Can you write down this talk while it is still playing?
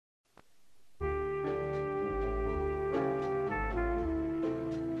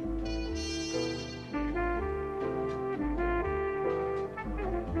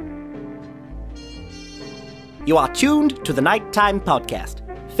You are tuned to the Nighttime Podcast,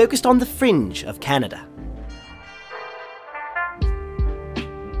 focused on the fringe of Canada.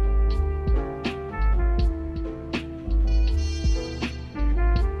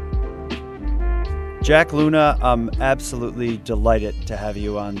 Jack Luna, I'm absolutely delighted to have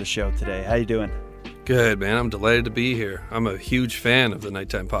you on the show today. How you doing? Good, man. I'm delighted to be here. I'm a huge fan of the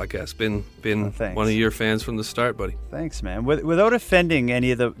Nighttime Podcast. Been one of your fans from the start, buddy. Thanks, man. Without offending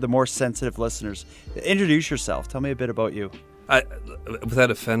any of the more sensitive listeners, introduce yourself. Tell me a bit about you.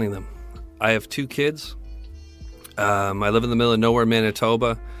 Without offending them, I have 2 kids. I live in the middle of nowhere,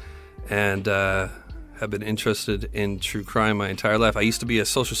 Manitoba, and have been interested in true crime my entire life. I used to be a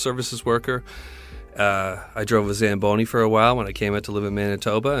social services worker. I drove a Zamboni for a while when I came out to live in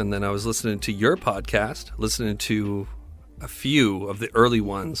Manitoba, and then I was listening to your podcast, listening to a few of the early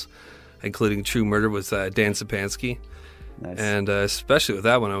ones, including True Murder with Dan Sapansky. Nice. And especially with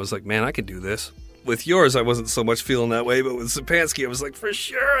that one, I was like, man, I could do this. With yours, I wasn't so much feeling that way, but with Sapansky, I was like, for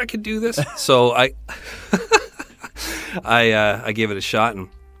sure, I could do this. So I gave it a shot, and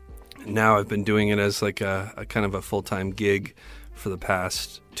now I've been doing it as like a kind of a full-time gig for the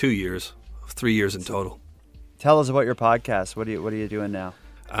past 2 years. 3 years in total. Tell us about your podcast. What are you doing now?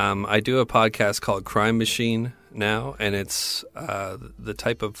 I do a podcast called Crime Machine now, and it's the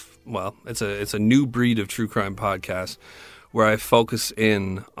type of, well, it's a new breed of true crime podcast where I focus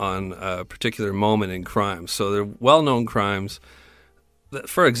in on a particular moment in crime. So they're well-known crimes.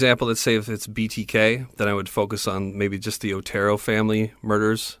 For example, let's say if it's BTK, then I would focus on maybe just the Otero family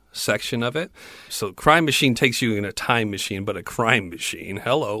murders section of it. So Crime Machine takes you in a time machine, but a crime machine,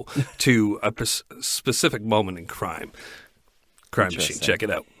 to a specific moment in crime. Crime Machine, check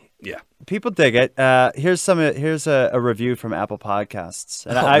it out. Yeah. People dig it. Here's a review from Apple Podcasts.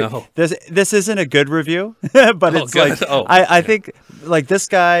 And no. This isn't a good review, but it's good. I think like this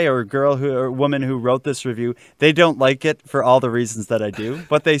guy or girl or woman who wrote this review, they don't like it for all the reasons that I do.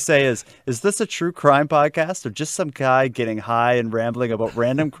 What they say is this a true crime podcast or just some guy getting high and rambling about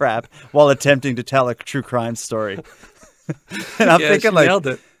random crap while attempting to tell a true crime story? And I'm thinking like, nailed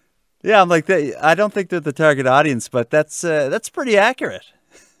it. Yeah, I'm like, I don't think they're the target audience, but that's pretty accurate.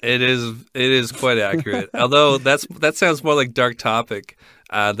 It is quite accurate. Although that sounds more like Dark Topic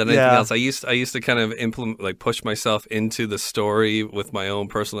than anything else. I used to kind of push myself into the story with my own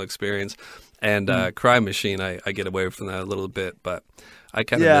personal experience, and Crime Machine I get away from that a little bit, but I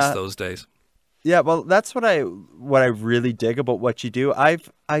kind of miss those days. Yeah, well, that's what I really dig about what you do.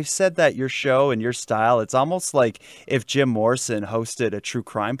 I've said that your show and your style, it's almost like if Jim Morrison hosted a true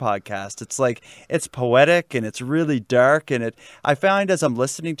crime podcast. It's like it's poetic and it's really dark, and I find as I'm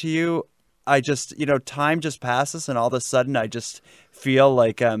listening to you, I just, time just passes and all of a sudden I just feel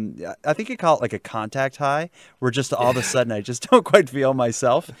like I think you call it like a contact high, where just all of a sudden I just don't quite feel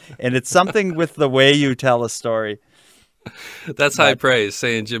myself, and it's something with the way you tell a story. That's high praise,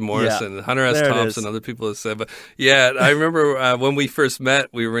 saying Jim Morrison, Hunter S. Thompson, other people have said. But yeah, I remember when we first met,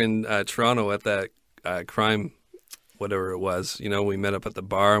 we were in Toronto at that crime, whatever it was. We met up at the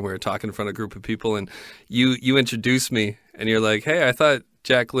bar and we were talking in front of a group of people, and you introduced me, and you're like, hey, I thought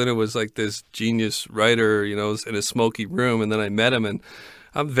Jack Luna was like this genius writer, in a smoky room, and then I met him, and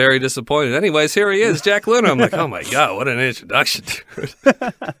I'm very disappointed. Anyways, here he is, Jack Luna. I'm like, oh my God, what an introduction, dude.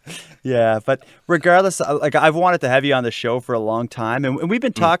 Yeah, but regardless, like I've wanted to have you on the show for a long time, and we've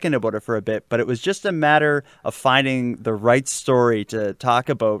been talking about it for a bit, but it was just a matter of finding the right story to talk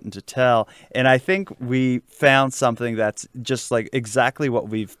about and to tell. And I think we found something that's just like exactly what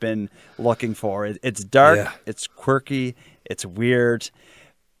we've been looking for. It's dark, it's quirky, it's weird.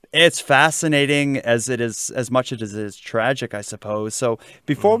 It's fascinating as much as it is tragic, I suppose. So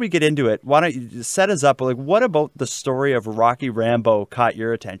before we get into it, why don't you set us up? Like, what about the story of Rocky Rambo caught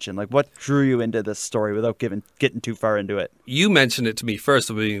your attention? Like, what drew you into this story without getting too far into it? You mentioned it to me first.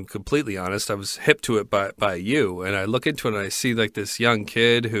 To be completely honest, I was hip to it by you, and I look into it and I see like this young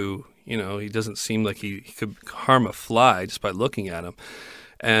kid who, he doesn't seem like he could harm a fly just by looking at him,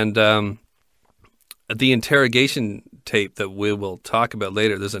 and the interrogation tape that we will talk about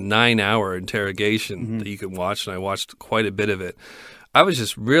later, there's a 9-hour interrogation that you can watch, and I watched quite a bit of it. I was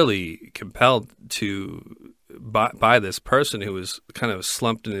just really compelled to by this person who was kind of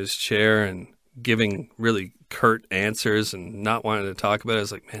slumped in his chair and giving really curt answers and not wanting to talk about it. I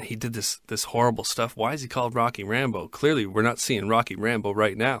was like, man, he did this horrible stuff. Why is he called Rocky Rambo? Clearly, we're not seeing Rocky Rambo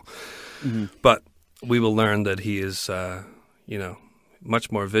right now. But we will learn that he is,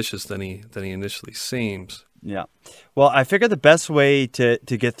 much more vicious than he initially seems. Yeah. Well, I figure the best way to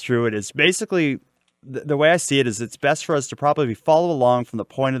get through it is basically the way I see it is it's best for us to probably follow along from the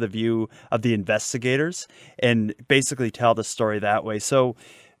point of the view of the investigators and basically tell the story that way. So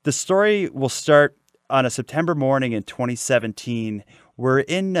the story will start on a September morning in 2017. We're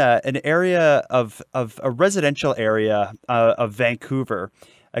in an area of a residential area of Vancouver.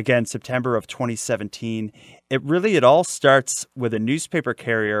 Again, September of 2017. It all starts with a newspaper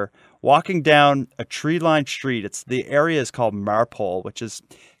carrier walking down a tree-lined street. The area is called Marpole, which is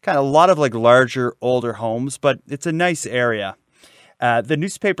kind of a lot of like larger, older homes, but it's a nice area. The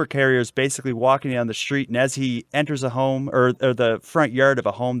newspaper carrier is basically walking down the street, and as he enters a home or the front yard of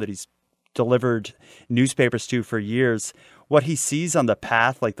a home that he's delivered newspapers to for years, what he sees on the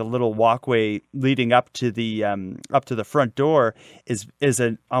path, like the little walkway leading up to the front door, is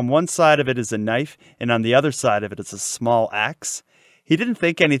on one side of it is a knife, and on the other side of it is a small axe. He didn't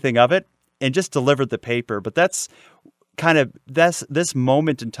think anything of it and just delivered the paper. But this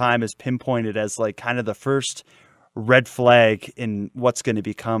moment in time is pinpointed as like kind of the first red flag in what's going to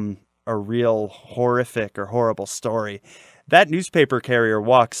become a real horrific or horrible story. That newspaper carrier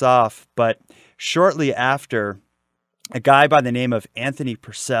walks off, but shortly after, a guy by the name of Anthony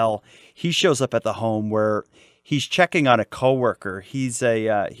Purcell, he shows up at the home where he's checking on a coworker. He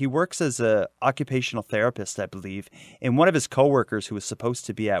works as a occupational therapist, I believe, and one of his coworkers who was supposed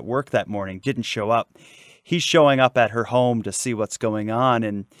to be at work that morning didn't show up. He's showing up at her home to see what's going on,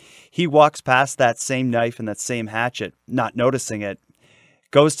 and he walks past that same knife and that same hatchet, not noticing it,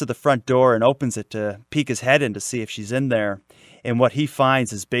 goes to the front door and opens it to peek his head in to see if she's in there. And what he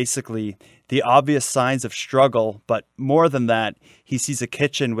finds is basically the obvious signs of struggle, but more than that, he sees a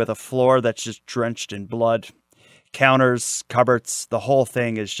kitchen with a floor that's just drenched in blood. Counters, cupboards, the whole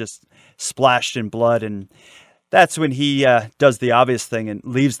thing is just splashed in blood. And that's when he does the obvious thing and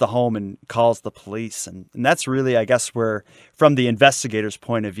leaves the home and calls the police. And that's really, I guess, where, from the investigator's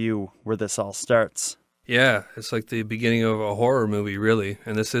point of view, where this all starts. Yeah, it's like the beginning of a horror movie, really.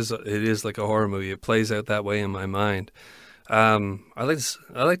 And it is like a horror movie. It plays out that way in my mind. I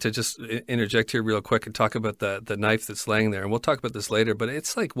like to just interject here real quick and talk about the knife that's laying there. And we'll talk about this later, but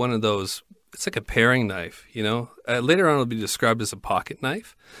it's like one of those, it's like a paring knife, you know? Later on it'll be described as a pocket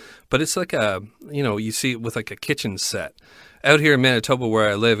knife, but it's like you see it with like a kitchen set. Out here in Manitoba where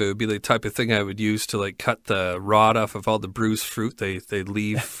I live, it would be the type of thing I would use to like cut the rod off of all the bruised fruit they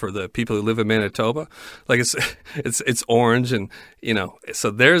leave for the people who live in Manitoba. Like it's orange, and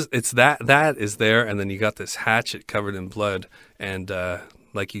so that is there, and then you got this hatchet covered in blood, and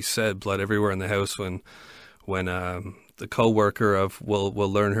like you said, blood everywhere in the house when the co-worker of we'll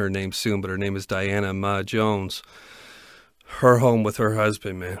learn her name soon, but her name is Dianna Mah-Jones. Her home with her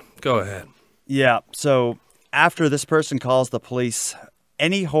husband, man. Go ahead. Yeah, so after this person calls the police,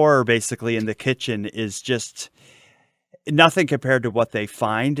 any horror basically in the kitchen is just nothing compared to what they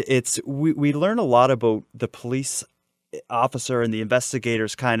find. We learn a lot about the police officer and the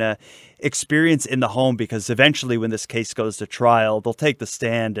investigators' kind of experience in the home, because eventually when this case goes to trial, they'll take the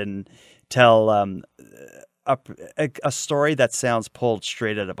stand and tell a story that sounds pulled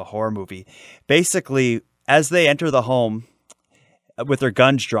straight out of a horror movie. Basically, as they enter the home with their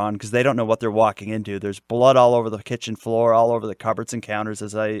guns drawn, because they don't know what they're walking into, there's blood all over the kitchen floor, all over the cupboards and counters,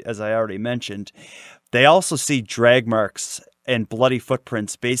 as I already mentioned. They also see drag marks and bloody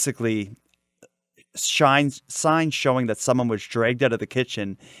footprints, basically signs showing that someone was dragged out of the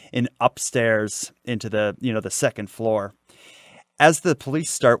kitchen and upstairs into the second floor. As the police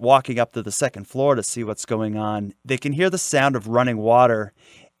start walking up to the second floor to see what's going on, they can hear the sound of running water,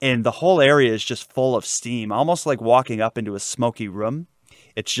 and the whole area is just full of steam, almost like walking up into a smoky room.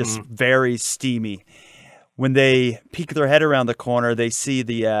 It's just very steamy. When they peek their head around the corner, they see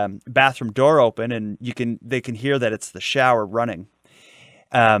the bathroom door open, and they can hear that it's the shower running.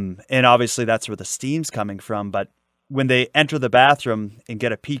 And obviously that's where the steam's coming from. But when they enter the bathroom and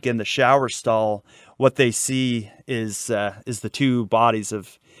get a peek in the shower stall, what they see is the two bodies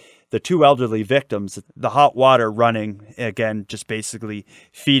of the two elderly victims, the hot water running, again, just basically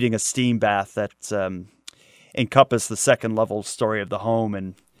feeding a steam bath that encompass the second level story of the home.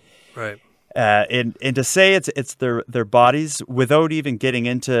 And right. And to say it's their bodies, without even getting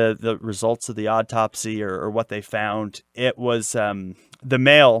into the results of the autopsy or what they found, it was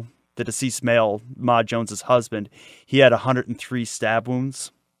the deceased male, Mah-Jones's husband. He had 103 stab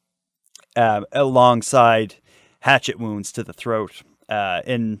wounds alongside hatchet wounds to the throat.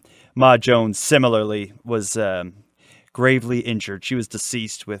 And Mah-Jones similarly was gravely injured. She was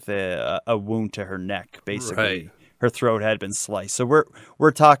deceased with a wound to her neck, basically. Right. Her throat had been sliced. So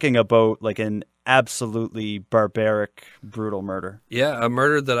we're talking about like an absolutely barbaric, brutal murder. Yeah, a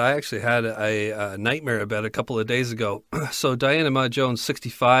murder that I actually had a nightmare about a couple of days ago. So Dianna Mah-Jones,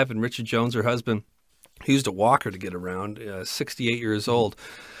 65, and Richard Jones, her husband, he used a walker to get around, 68 years old.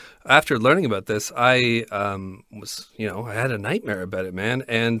 After learning about this, I had a nightmare about it, man.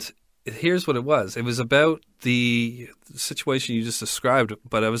 And here's what it was. It was about the situation you just described,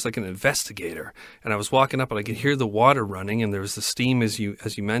 but I was like an investigator, and I was walking up and I could hear the water running, and there was the steam as you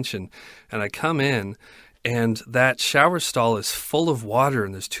mentioned, and I come in, and that shower stall is full of water,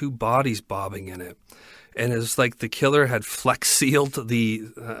 and there's two bodies bobbing in it. And it's like the killer had flex sealed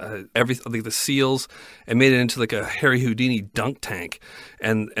the everything, like the seals, and made it into like a Harry Houdini dunk tank,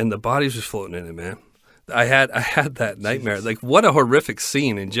 and the bodies was floating in it, man. I had that nightmare. Jesus. Like, what a horrific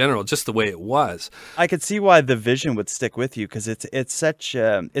scene in general, just the way it was. I could see why the vision would stick with you, because it's such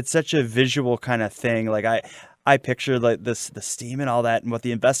a visual kind of thing. Like I picture like the steam and all that, and what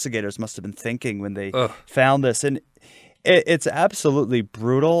the investigators must have been thinking when they found this, and it's absolutely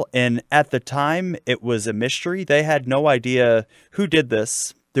brutal. And at the time, it was a mystery. They had no idea who did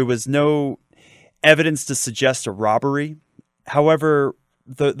this. There was no evidence to suggest a robbery. However,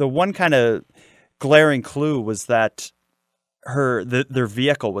 the one kind of glaring clue was that their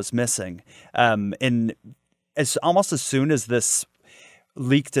vehicle was missing. And almost as soon as this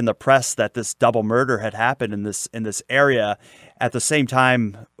leaked in the press that this double murder had happened in this area, at the same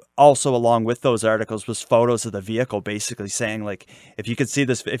time, also along with those articles, was photos of the vehicle, basically saying, like, if you could see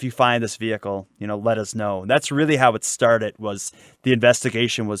this, if you find this vehicle, let us know. And that's really how it started. Was the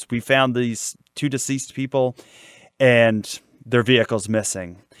investigation was, we found these two deceased people and their vehicle's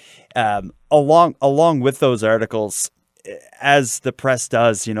missing. Along with those articles, as the press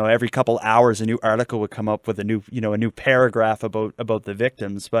does, every couple hours a new article would come up with a new paragraph about the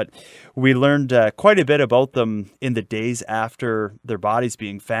victims. But we learned quite a bit about them in the days after their bodies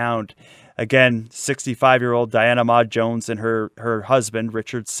being found. Again, 65-year-old Dianna Mah-Jones and her husband,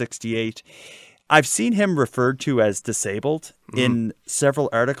 Richard, 68. I've seen him referred to as disabled in several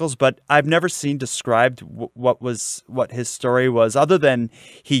articles, but I've never seen described what his story was, other than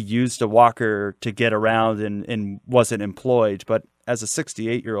he used a walker to get around and wasn't employed. But as a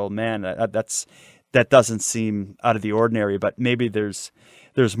 68-year-old man, that doesn't seem out of the ordinary. But maybe there's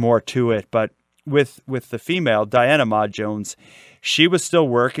more to it. But with the female, Dianna Mah-Jones, she was still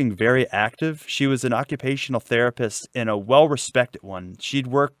working, very active. She was an occupational therapist and a well-respected one. She'd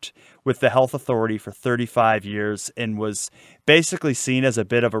worked with the health authority for 35 years and was basically seen as a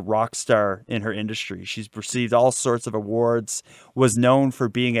bit of a rock star in her industry. She's received all sorts of awards, was known for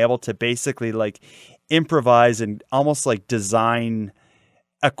being able to basically like improvise and almost like design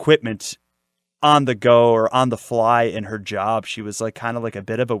equipment on the go or on the fly in her job. She was like kind of like a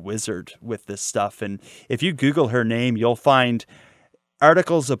bit of a wizard with this stuff. And if you Google her name, you'll find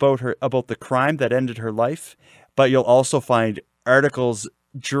articles about the crime that ended her life, but you'll also find articles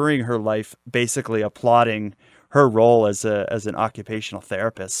during her life basically applauding her role as an occupational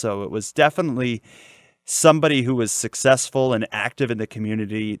therapist. So it was definitely somebody who was successful and active in the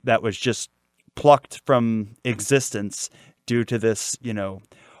community that was just plucked from existence due to this,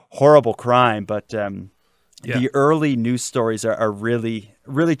 horrible crime. But the early news stories are really,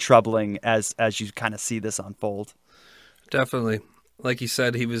 really troubling as you kind of see this unfold. Definitely. Like you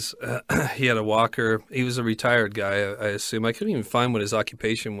said, he was he had a walker. He was a retired guy, I assume. I couldn't even find what his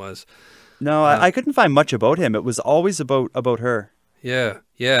occupation was. No, I couldn't find much about him. It was always about her. Yeah,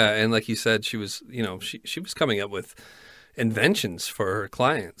 and like you said, she was she was coming up with inventions for her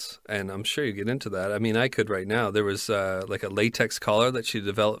clients, and I'm sure you get into that. I mean, I could right now. There was like a latex collar that she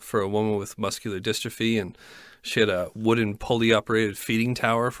developed for a woman with muscular dystrophy, and she had a wooden pulley-operated feeding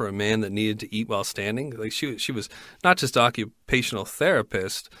tower for a man that needed to eat while standing. Like she was not just occupational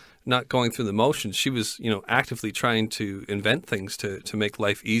therapist, not going through the motions. She was, actively trying to invent things to make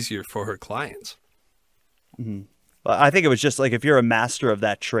life easier for her clients. Mm-hmm. Well, I think it was just like, if you're a master of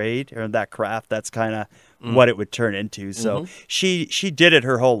that trade or that craft, that's kind of what it would turn into. So she did it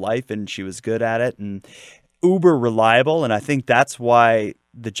her whole life, and she was good at it and uber reliable. And I think that's why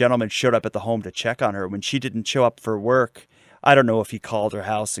the gentleman showed up at the home to check on her when she didn't show up for work. I don't know if he called her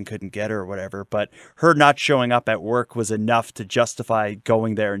house and couldn't get her or whatever, but her not showing up at work was enough to justify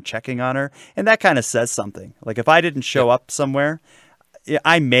going there and checking on her. And that kind of says something. Like, if I didn't show up somewhere,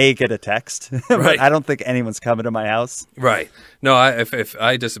 I may get a text, but Right. I don't think anyone's coming to my house. Right. No, if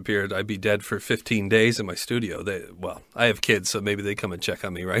I disappeared, I'd be dead for 15 days in my studio. I have kids, so maybe they come and check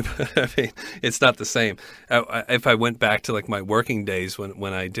on me, right? But I mean, it's not the same. If I went back to like my working days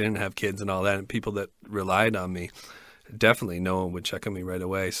when I didn't have kids and all that, and people that relied on me, definitely no one would check on me right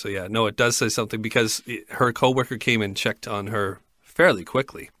away. So yeah, no, it does say something, because her coworker came and checked on her fairly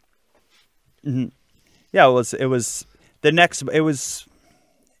quickly. Mm-hmm. Yeah,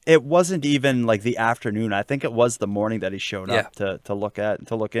 it wasn't even like the afternoon. I think it was the morning that he showed up to look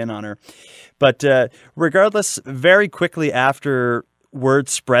in on her. But regardless, very quickly after word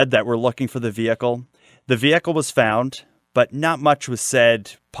spread that we're looking for the vehicle was found. but not much was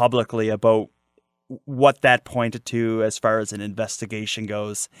said publicly about what that pointed to as far as an investigation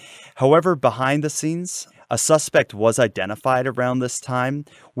goes. However, behind the scenes, a suspect was identified around this time.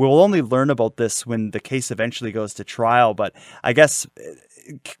 We'll only learn about this when the case eventually goes to trial, but I guess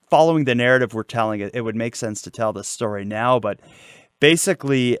following the narrative we're telling, it would make sense to tell this story now. But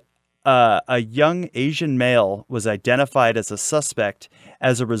basically, a young Asian male was identified as a suspect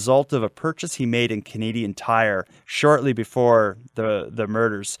as a result of a purchase he made in Canadian Tire shortly before the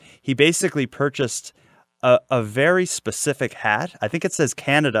murders. He basically purchased a very specific hat. I think it says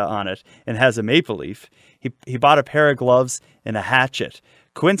Canada on it and has a maple leaf. He bought a pair of gloves and a hatchet.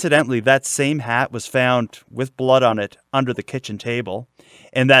 Coincidentally, that same hat was found with blood on it under the kitchen table.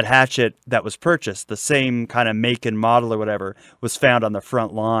 And that hatchet that was purchased, the same kind of make and model or whatever, was found on the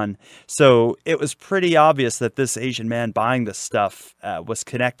front lawn. So it was pretty obvious that this Asian man buying this stuff was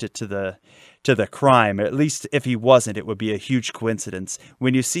connected to the crime. At least if he wasn't, it would be a huge coincidence.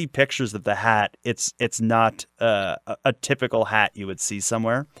 When you see pictures of the hat, it's not a typical hat you would see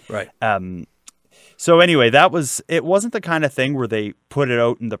somewhere. Right. So anyway, it wasn't the kind of thing where they put it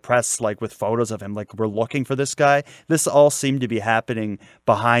out in the press, like with photos of him, like we're looking for this guy. This all seemed to be happening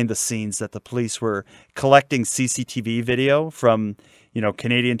behind the scenes, that the police were collecting CCTV video from,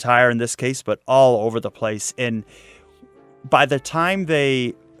 Canadian Tire in this case, but all over the place. And by the time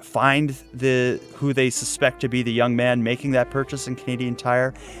they find who they suspect to be the young man making that purchase in Canadian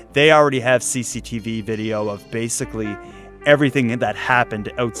Tire, they already have CCTV video of basically everything that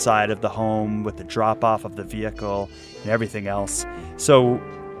happened outside of the home with the drop-off of the vehicle and everything else. So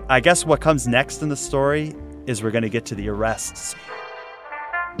I guess what comes next in the story is we're going to get to the arrests.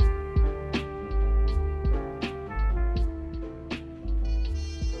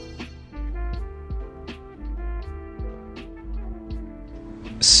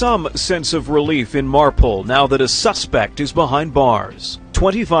 Some sense of relief in Marpole now that a suspect is behind bars.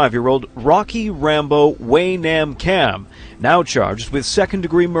 25-year-old Rocky Rambo Wei Nam Kam, now charged with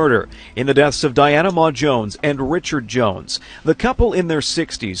second-degree murder in the deaths of Dianna Mah-Jones and Richard Jones. The couple in their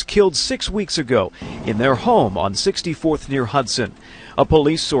 60s killed 6 weeks ago in their home on 64th near Hudson. A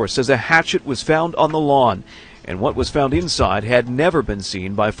police source says a hatchet was found on the lawn, and what was found inside had never been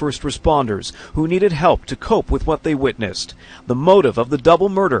seen by first responders who needed help to cope with what they witnessed. The motive of the double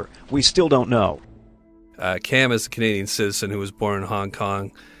murder, we still don't know. Cam is a Canadian citizen who was born in Hong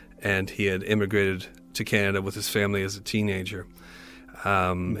Kong, and he had immigrated to Canada with his family as a teenager.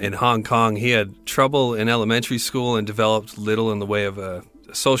 In Hong Kong, he had trouble in elementary school and developed little in the way of a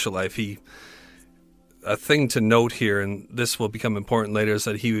social life. A thing to note here, and this will become important later, is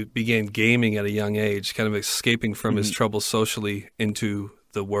that he began gaming at a young age, kind of escaping from his troubles socially into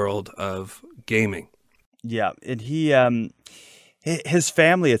the world of gaming. Yeah, and his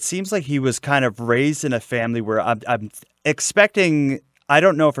family, it seems like he was kind of raised in a family where I'm expecting, I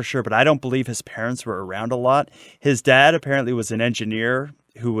don't know for sure, but I don't believe his parents were around a lot. His dad apparently was an engineer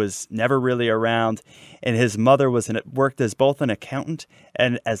who was never really around, and his mother worked as both an accountant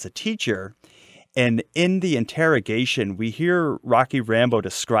and as a teacher. And in the interrogation, we hear Rocky Rambo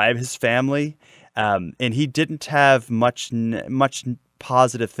describe his family, and he didn't have much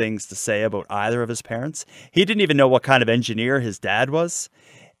positive things to say about either of his parents. He didn't even know what kind of engineer his dad was,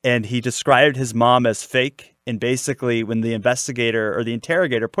 and he described his mom as fake. And basically, when the investigator or the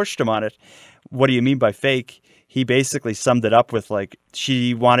interrogator pushed him on it, what do you mean by fake? He basically summed it up with, like,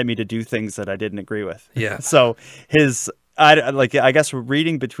 she wanted me to do things that I didn't agree with. Yeah. So I guess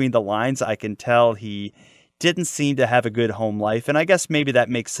reading between the lines, I can tell he didn't seem to have a good home life. And I guess maybe that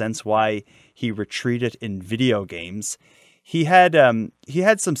makes sense why he retreated in video games. He had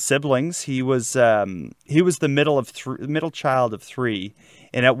some siblings. He was the middle child of three.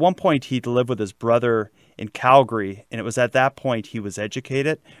 And at one point he'd lived with his brother in Calgary. And it was at that point he was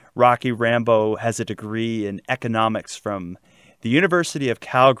educated. Rocky Rambo has a degree in economics from the University of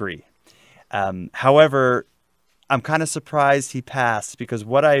Calgary. However, I'm kind of surprised he passed, because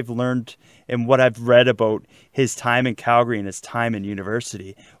what I've learned and what I've read about his time in Calgary and his time in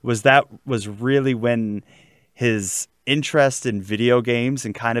university was really when his interest in video games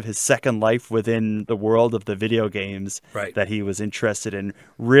and kind of his second life within the world of the video games that he was interested in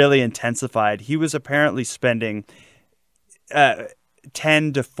really intensified. He was apparently spending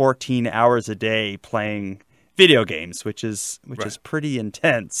 10 to 14 hours a day playing video games, which is pretty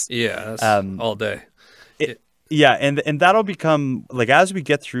intense. Yeah, that's all day. Yeah, and that'll become, like, as we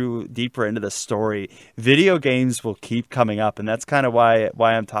get through deeper into the story, video games will keep coming up, and that's kind of why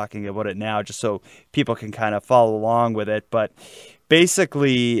I'm talking about it now, just so people can kind of follow along with it. But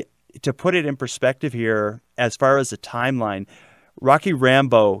basically, to put it in perspective here, as far as the timeline, Rocky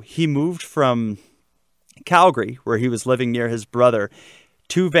Rambo, he moved from Calgary, where he was living near his brother,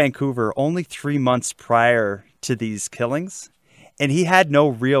 to Vancouver only 3 months prior to these killings. And he had no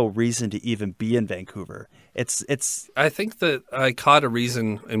real reason to even be in Vancouver. I think that I caught a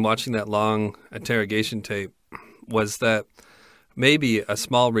reason in watching that long interrogation tape was that maybe a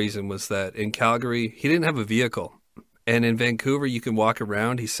small reason was that in Calgary, he didn't have a vehicle. And in Vancouver, you can walk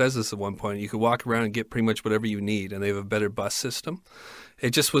around. He says this at one point. You can walk around and get pretty much whatever you need, and they have a better bus system.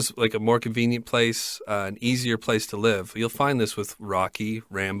 It just was like a more convenient place, an easier place to live. You'll find this with Rocky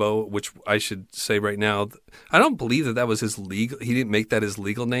Rambo, which I should say right now, I don't believe that was his legal. He didn't make that his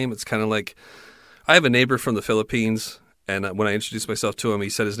legal name. It's kind of like I have a neighbor from the Philippines, and when I introduced myself to him, he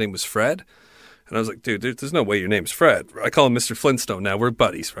said his name was Fred. And I was like, dude, there's no way your name's Fred. I call him Mr. Flintstone now. We're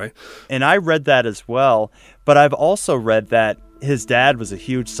buddies, right? And I read that as well. But I've also read that his dad was a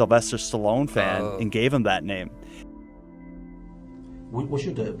huge Sylvester Stallone fan and gave him that name. What's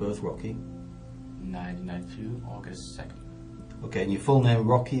your date of birth, Rocky? 1992, August 2nd. Okay, and your full name,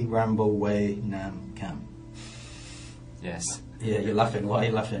 Rocky Rambo Wei Nam Kam. Yes. Yeah, you're laughing. Why are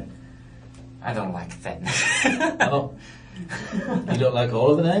you laughing? I don't like that. Oh. You don't like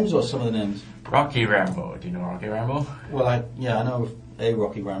all of the names or some of the names? Rocky Rambo. Do you know Rocky Rambo? Well, I know a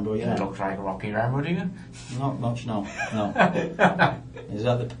Rocky Rambo, yeah. You look like Rocky Rambo, do you? Not much, no. Is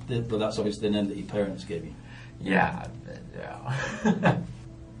that well, that's obviously the name that your parents gave you. Yeah.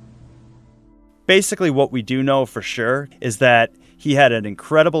 Basically, what we do know for sure is that he had an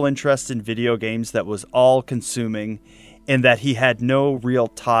incredible interest in video games that was all-consuming, and that he had no real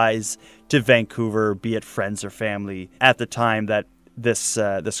ties to Vancouver, be it friends or family, at the time that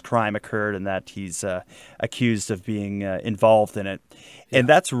this crime occurred, and that he's accused of being involved in it. Yeah. And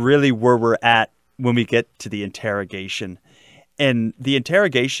that's really where we're at when we get to the interrogation. And the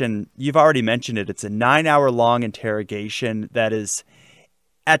interrogation, you've already mentioned it, it's a 9-hour-long interrogation that is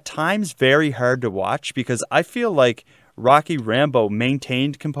at times very hard to watch, because I feel like Rocky Rambo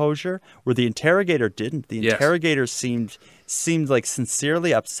maintained composure where the interrogator didn't. The interrogator seemed like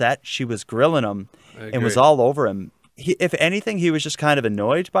sincerely upset. She was grilling him and was all over him. If anything, he was just kind of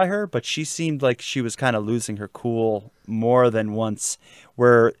annoyed by her, but she seemed like she was kind of losing her cool more than once.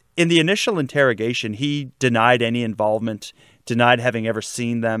 Where in the initial interrogation, he denied any involvement, denied having ever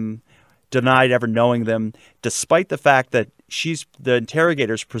seen them, denied ever knowing them, despite the fact that the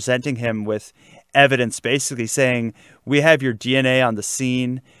interrogator's presenting him with evidence basically saying, we have your DNA on the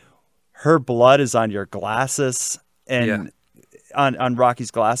scene, her blood is on your glasses, and on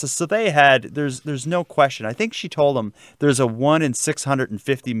Rocky's glasses. So they had, there's no question. I think she told him there's a 1 in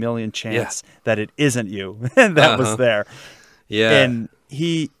 650 million chance that it isn't you. And that was there. Yeah. And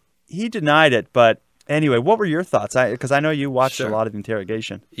he denied it, but anyway, what were your thoughts? Because I know you watched a lot of the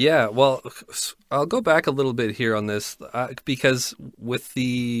interrogation. Yeah, well, I'll go back a little bit here on this because with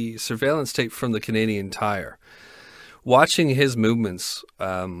the surveillance tape from the Canadian Tire, watching his movements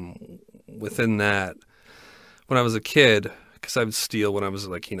within that, when I was a kid, because I would steal when I was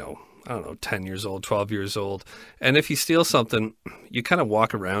like, 10 years old, 12 years old. And if you steal something, you kind of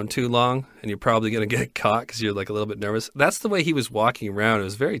walk around too long and you're probably going to get caught because you're like a little bit nervous. That's the way he was walking around. It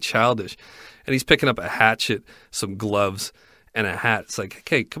was very childish. And he's picking up a hatchet, some gloves, and a hat. It's like,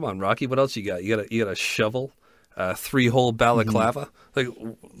 okay, come on, Rocky, what else you got? You got a shovel, a 3-hole balaclava.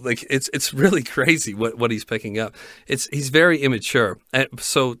 Mm-hmm. Like it's really crazy what he's picking up. He's very immature. And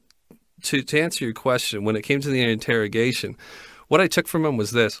so to answer your question, when it came to the interrogation, what I took from him was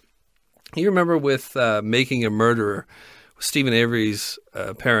this. You remember with Making a Murderer, Stephen Avery's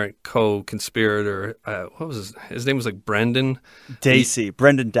apparent co-conspirator, what was his name was like Brendan?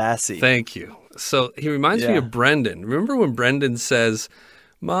 Brendan Dassey. Thank you. So he reminds me of Brendan. Remember when Brendan says,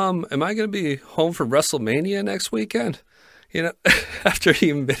 Mom, am I going to be home for WrestleMania next weekend? After he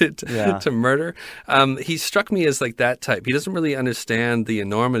admitted to murder, he struck me as like that type. He doesn't really understand the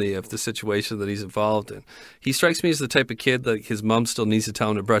enormity of the situation that he's involved in. He strikes me as the type of kid that his mom still needs to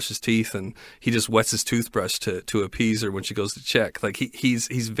tell him to brush his teeth, and he just wets his toothbrush to appease her when she goes to check. Like he's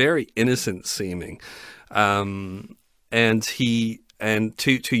very innocent seeming, and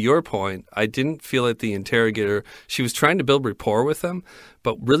to your point, I didn't feel that the interrogator, she was trying to build rapport with him,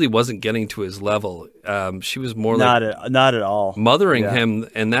 but really wasn't getting to his level. She was more not at all mothering him,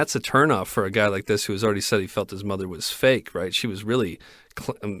 and that's a turnoff for a guy like this who has already said he felt his mother was fake, right? She was really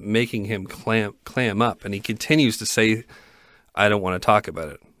making him clam up, and he continues to say, I don't want to talk about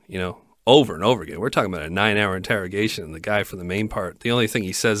it, over and over again. We're talking about a 9-hour interrogation, and the guy for the main part, the only thing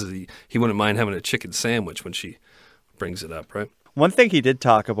he says is he wouldn't mind having a chicken sandwich when she brings it up, right? One thing he did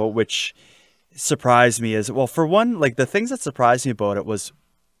talk about, which surprised me, is, well, for one, like the things that surprised me about it was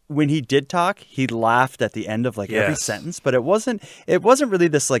when he did talk, he laughed at the end of like every sentence, but it wasn't really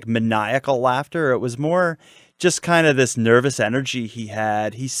this like maniacal laughter. It was more just kind of this nervous energy he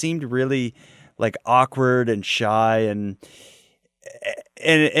had. He seemed really like awkward and shy, and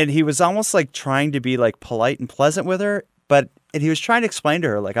he was almost like trying to be like polite and pleasant with her, and he was trying to explain to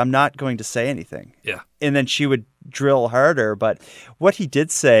her like, I'm not going to say anything. Yeah. And then she would drill harder. But what he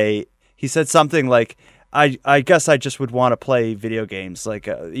did say, he said something like, I guess I just would want to play video games, like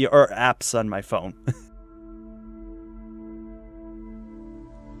or apps on my phone.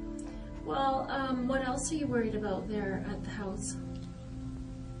 Well, what else are you worried about there at the house?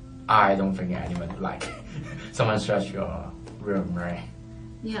 I don't think anyone like someone search your room, right?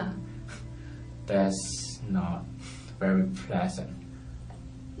 Yeah. That's not very pleasant.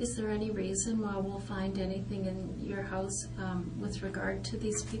 Is there any reason why we'll find anything in your house with regard to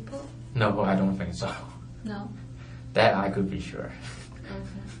these people? No, I don't think so. No? That I could be sure. Okay.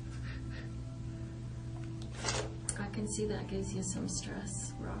 I can see that gives you some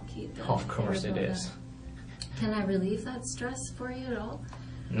stress, Rocky. Of course it is. Can I relieve that stress for you at all?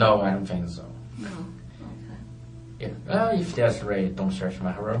 No, I don't think so. No. Okay. If there's raid, don't search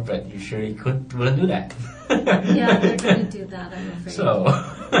my room, but you surely wouldn't do that. Yeah, they're going to do that, I'm afraid. So.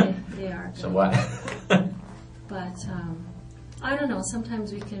 They are. So what? But I don't know,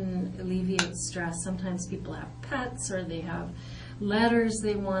 sometimes we can alleviate stress. Sometimes people have pets, or they have letters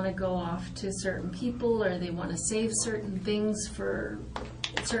they want to go off to certain people, or they want to save certain things for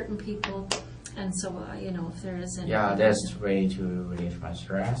certain people. And so, if there is any... Yeah, that's the way to relieve my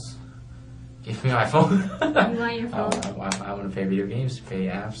stress. Give me my phone. You want your phone? I want to play video games, play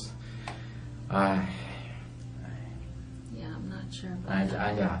apps. Yeah, I'm not sure about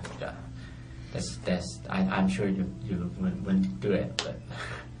that. Yeah. I'm sure you wouldn't do it, but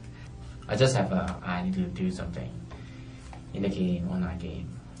I just I need to do something in the game, online game.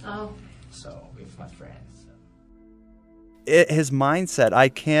 Oh. So with my friends. His mindset, I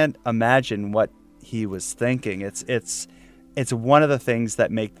can't imagine what he was thinking. It's one of the things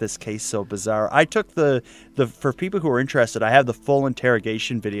that make this case so bizarre. I took the for people who are interested, I have the full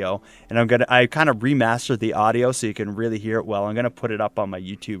interrogation video, and I kind of remastered the audio so you can really hear it well. I'm gonna put it up on my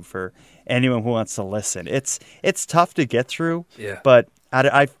YouTube for anyone who wants to listen. It's tough to get through, but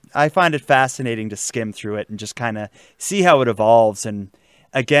I find it fascinating to skim through it and just kind of see how it evolves. And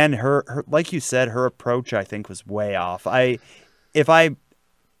again, her like you said, her approach I think was way off. If I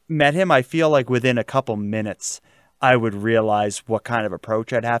met him, I feel like within a couple minutes I would realize what kind of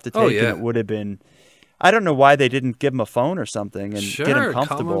approach I'd have to take, and it would have been. I don't know why they didn't give him a phone or something and get him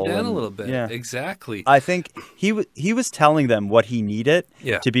comfortable. Calm him down a little bit. Yeah, exactly. I think he was telling them what he needed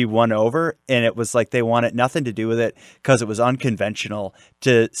to be won over, and it was like they wanted nothing to do with it because it was unconventional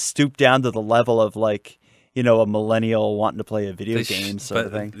to stoop down to the level of like, a millennial wanting to play a video game sort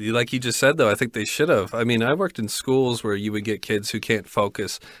of thing. Like you just said, though, I think they should have. I mean, I worked in schools where you would get kids who can't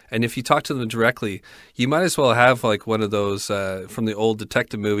focus. And if you talk to them directly, you might as well have like one of those from the old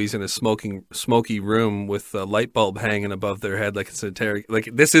detective movies in a smoky room with a light bulb hanging above their head. Like it's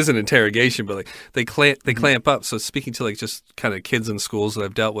this is an interrogation, but like they clamp up. So speaking to like just kind of kids in schools that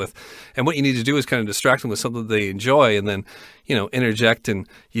I've dealt with. And what you need to do is kind of distract them with something they enjoy, and then, interject and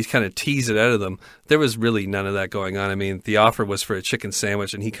you kind of tease it out of them. There was really none of that going on. I mean, the offer was for a chicken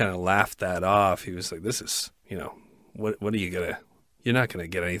sandwich, and he kind of laughed that off. He was like, this is, what are you going to, you're not going to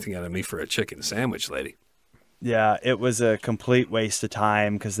get anything out of me for a chicken sandwich, lady. Yeah, it was a complete waste of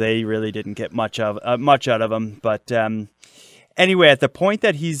time because they really didn't get much out of him. But anyway, at the point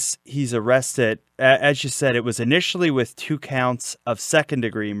that he's arrested, as you said, it was initially with 2 counts of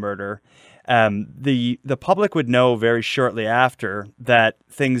second-degree murder. The public would know very shortly after that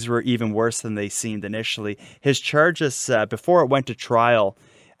things were even worse than they seemed initially. His charges, before it went to trial,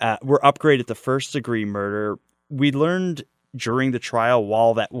 were upgraded to first-degree murder. We learned during the trial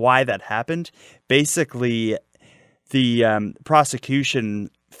why that happened. Basically, the prosecution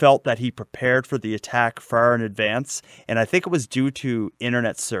felt that he prepared for the attack far in advance, and I think it was due to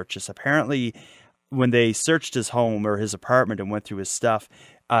internet searches. Apparently, when they searched his home or his apartment and went through his stuff,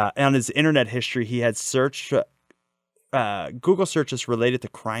 on his internet history, he had searched Google searches related to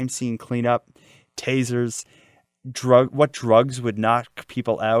crime scene cleanup, tasers, what drugs would knock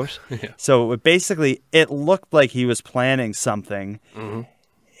people out. Yeah. So it looked like he was planning something. Mm-hmm.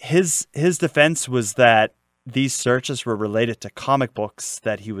 His defense was that these searches were related to comic books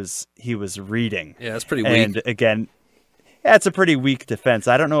that he was reading. Yeah, that's pretty weak. And again, yeah, it's a pretty weak defense.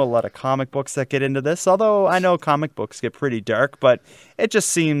 I don't know a lot of comic books that get into this, although I know comic books get pretty dark, but it just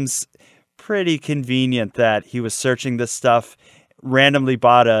seems pretty convenient that he was searching this stuff randomly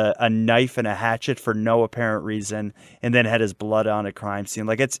bought a knife and a hatchet for no apparent reason, and then had his blood on a crime scene.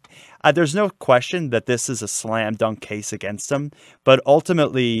 Like, it's there's no question that this is a slam dunk case against him, but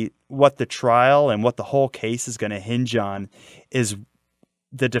ultimately what the trial and what the whole case is going to hinge on is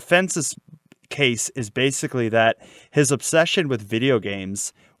the defense's case is basically that his obsession with video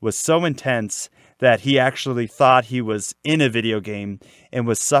games was so intense that he actually thought he was in a video game and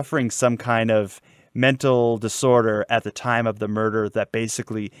was suffering some kind of mental disorder at the time of the murder that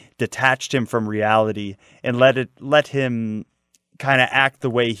basically detached him from reality and let him kind of act the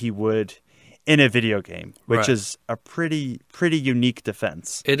way he would in a video game, which is a pretty unique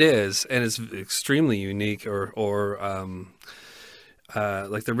defense. It is, and it's extremely unique.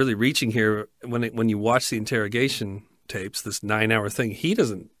 Like they're really reaching here when you watch the interrogation tapes. This 9-hour thing, he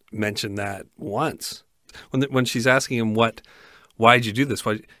doesn't mention that once. When she's asking him why'd you do this?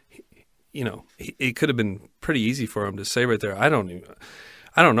 Why? It could have been pretty easy for him to say right there, I don't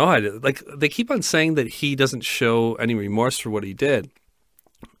know how to, like, they keep on saying that he doesn't show any remorse for what he did.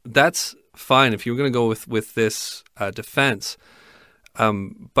 That's fine if you're going to go with this defense.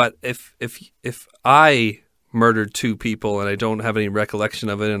 But if I murdered 2 people and I don't have any recollection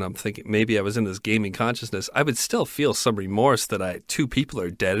of it, and I'm thinking maybe I was in this gaming consciousness, I would still feel some remorse that 2 people are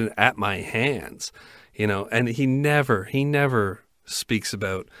dead and at my hands, and he never speaks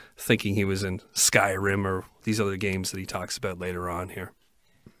about thinking he was in Skyrim or these other games that he talks about later on here.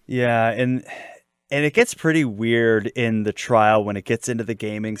 Yeah, and it gets pretty weird in the trial when it gets into the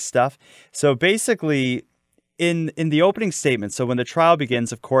gaming stuff. So basically, in the opening statement, so when the trial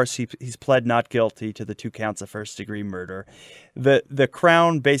begins, of course, he's pled not guilty to the 2 counts of first-degree murder. The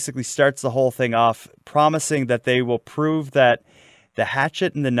Crown basically starts the whole thing off promising that they will prove that the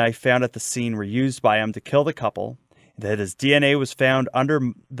hatchet and the knife found at the scene were used by him to kill the couple, that his DNA was found under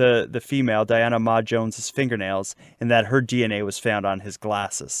the female, Dianna Mah-Jones' fingernails, and that her DNA was found on his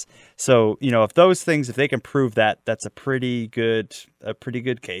glasses. So, if they can prove that, that's a pretty good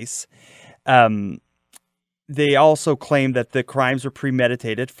case. They also claim that the crimes were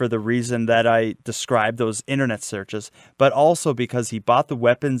premeditated for the reason that I described, those internet searches, but also because he bought the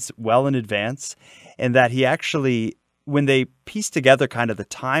weapons well in advance, and that he actually, when they pieced together kind of the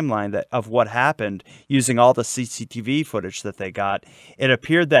timeline of what happened using all the CCTV footage that they got, it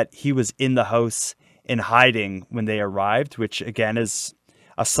appeared that he was in the house in hiding when they arrived, which again is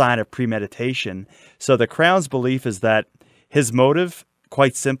a sign of premeditation. So the Crown's belief is that his motive,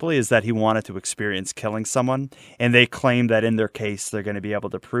 quite simply, is that he wanted to experience killing someone, and they claim that in their case they're going to be able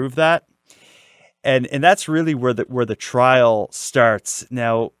to prove that. And that's really where the trial starts.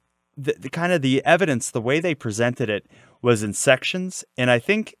 Now, the kind of the evidence, the way they presented it was in sections, and I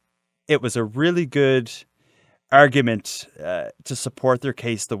think it was a really good argument to support their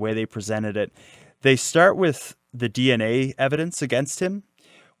case the way they presented it. They start with the DNA evidence against him,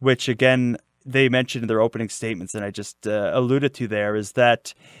 which again they mentioned in their opening statements, and I just alluded to there, is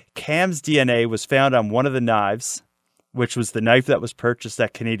that Cam's DNA was found on one of the knives, which was the knife that was purchased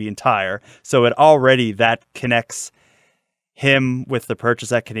at Canadian Tire. So that connects him with the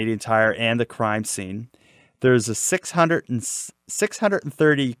purchase at Canadian Tire and the crime scene. There's a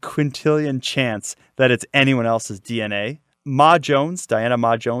 630 quintillion chance that it's anyone else's DNA. Dianna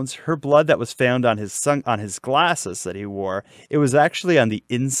Mah-Jones, her blood that was found on his glasses that he wore, it was actually on the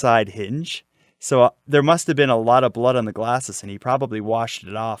inside hinge. So there must have been a lot of blood on the glasses, and he probably washed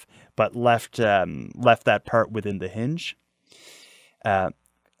it off, but left that part within the hinge.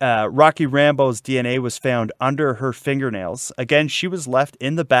 Rocky Rambo's DNA was found under her fingernails. Again, she was left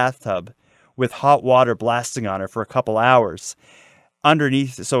in the bathtub with hot water blasting on her for a couple hours.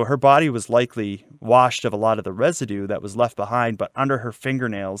 Underneath, so her body was likely washed of a lot of the residue that was left behind, but under her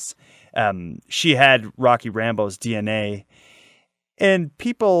fingernails, she had Rocky Rambo's DNA. And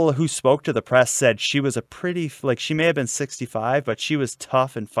people who spoke to the press said she was she may have been 65, but she was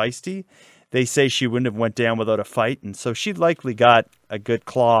tough and feisty. They say she wouldn't have went down without a fight, and so she likely got a good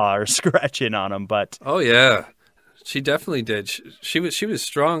claw or scratch in on him. But oh yeah, she definitely did. She was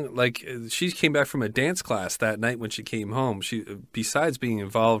strong. Like, she came back from a dance class that night when she came home. She, besides being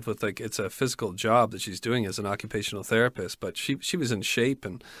involved with, like, it's a physical job that she's doing as an occupational therapist, but she was in shape,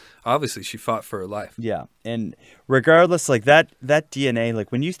 and obviously she fought for her life. Yeah, and regardless, like that DNA,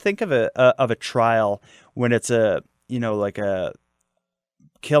 like when you think of a trial when it's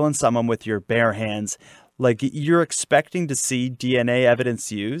killing someone with your bare hands, like you're expecting to see DNA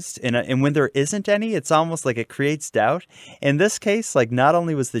evidence used, and when there isn't any, it's almost like it creates doubt. In this case, like not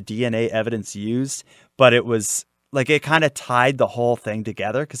only was the DNA evidence used, but it was like it kind of tied the whole thing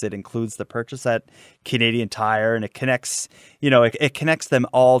together because it includes the purchase at Canadian Tire, and it connects, it connects them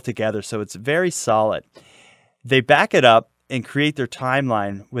all together. So it's very solid. They back it up and create their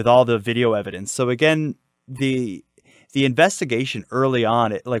timeline with all the video evidence. So again, the investigation early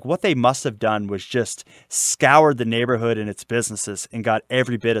on, like what they must have done was just scoured the neighborhood and its businesses and got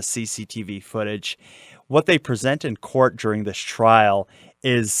every bit of CCTV footage. What they present in court during this trial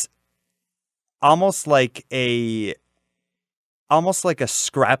is almost like a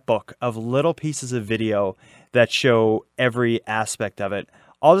scrapbook of little pieces of video that show every aspect of it.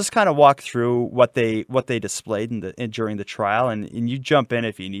 I'll just kind of walk through what they displayed during the trial, and you jump in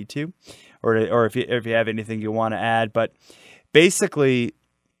if you need to, or if you have anything you want to add. But basically,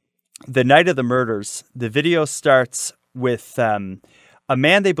 the night of the murders, the video starts with a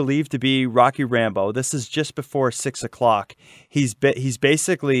man they believe to be Rocky Rambo. This is just before 6 o'clock. He's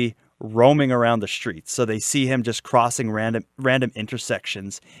basically roaming around the streets. So they see him just crossing random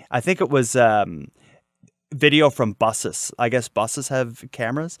intersections. I think it was video from buses. I guess buses have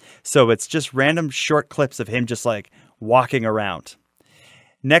cameras. So it's just random short clips of him just like walking around.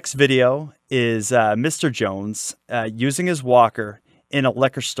 Next video is Mr. Jones using his walker in a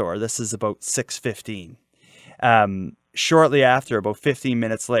liquor store. This is about 6:15. Shortly after, about 15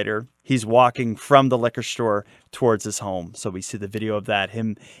 minutes later, he's walking from the liquor store towards his home. So we see the video of that.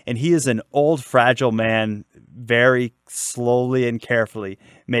 And he is an old, fragile man, very slowly and carefully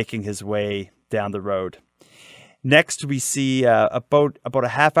making his way down the road. Next, we see about a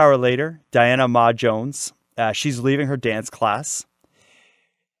half hour later, Dianna Mah-Jones. She's leaving her dance class.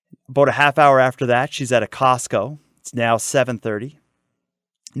 About a half hour after that, she's at a Costco. It's now 7:30.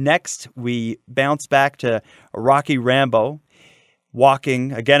 Next, we bounce back to Rocky Rambo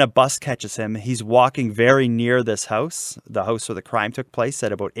walking. Again, a bus catches him. He's walking very near this house, the house where the crime took place,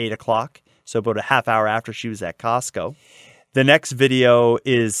 at about 8 o'clock. So about a half hour after she was at Costco. The next video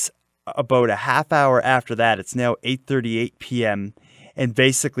is about a half hour after that. It's now 8:38 p.m. And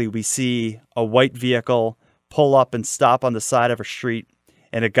basically, we see a white vehicle pull up and stop on the side of a street,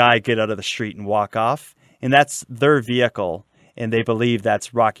 and a guy get out of the street and walk off. And that's their vehicle. And they believe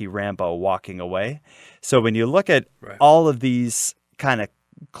that's Rocky Rambo walking away. So when you look at all of these kind of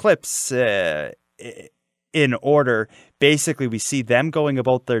clips in order, basically we see them going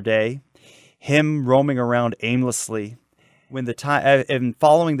about their day, him roaming around aimlessly. When and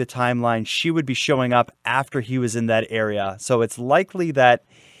following the timeline, she would be showing up after he was in that area. So it's likely that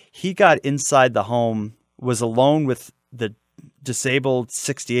he got inside the home, was alone with the disabled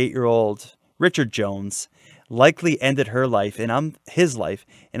 68-year-old Richard Jones, likely ended her life and his life,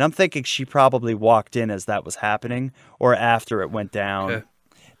 and I'm thinking she probably walked in as that was happening or after it went down. Okay.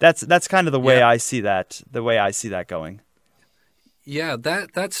 That's kind of the way I see that. The way I see that going. Yeah,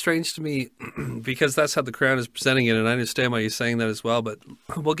 that's strange to me because that's how the Crown is presenting it, and I understand why you're saying that as well. But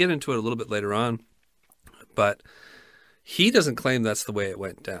we'll get into it a little bit later on. But he doesn't claim that's the way it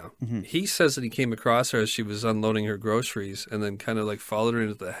went down. Mm-hmm. He says that he came across her as she was unloading her groceries and then kind of like followed her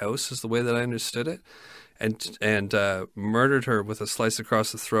into the house, is the way that I understood it. And murdered her with a slice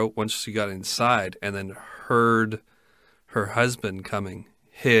across the throat once she got inside, and then heard her husband coming,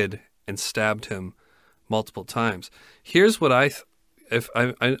 hid, and stabbed him multiple times. Here's what I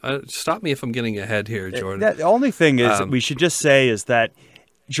stop me if I'm getting ahead here, Jordan. The only thing is that we should just say is that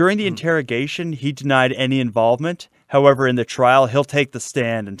during the interrogation, he denied any involvement. However, in the trial, he'll take the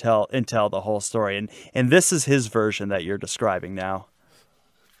stand and tell the whole story. And this is his version that you're describing now.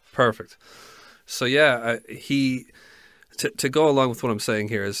 Perfect. So yeah, to go along with what I'm saying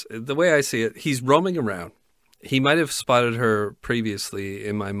here is the way I see it, he's roaming around. He might have spotted her previously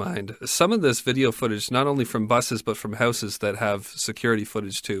in my mind. Some of this video footage, not only from buses, but from houses that have security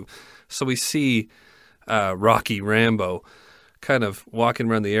footage too. So we see Rocky Rambo kind of walking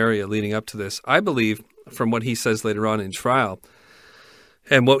around the area leading up to this. I believe from what he says later on in trial,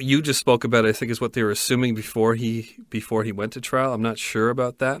 and what you just spoke about, I think is what they were assuming before he went to trial. I'm not sure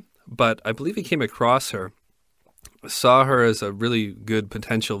about that. But I believe he came across her, saw her as a really good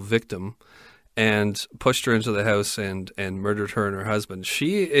potential victim, and pushed her into the house and murdered her and her husband.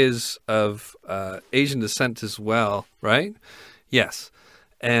 She is of Asian descent as well, right? Yes.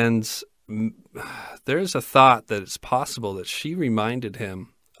 And there's a thought that it's possible that she reminded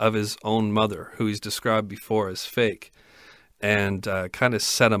him of his own mother, who he's described before as fake, and kind of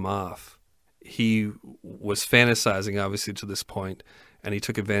set him off. He was fantasizing, obviously, to this point, and he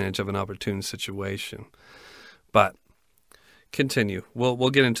took advantage of an opportune situation. But continue. We'll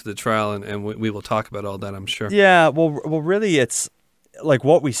get into the trial, and we will talk about all that, I'm sure. Yeah, well, really, it's like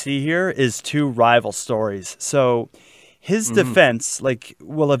what we see here is two rival stories. So his defense,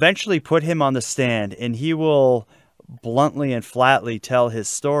 will eventually put him on the stand, and he will bluntly and flatly tell his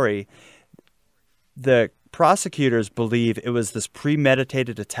story. The prosecutors believe it was this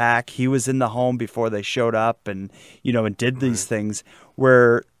premeditated attack. He was in the home before they showed up and, and did these things,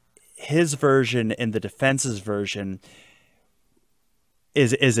 where his version and the defense's version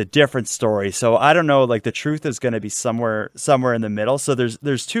is a different story. So I don't know, like the truth is going to be somewhere in the middle. So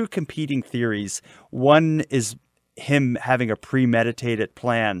there's two competing theories. One is him having a premeditated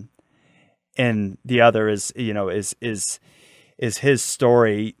plan, and the other is his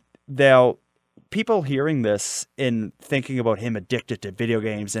story. Now, people hearing this and thinking about him addicted to video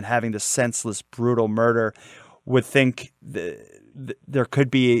games and having this senseless, brutal murder would think there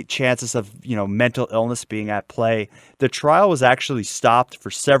could be chances of, mental illness being at play. The trial was actually stopped for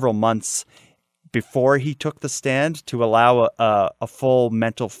several months before he took the stand to allow a full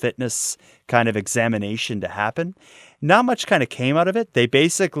mental fitness kind of examination to happen. Not much kind of came out of it. They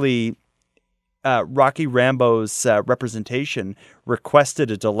basically, Rocky Rambo's representation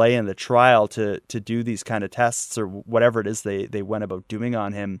requested a delay in the trial to do these kind of tests or whatever it is they went about doing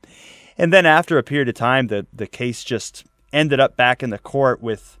on him. And then after a period of time, the case just ended up back in the court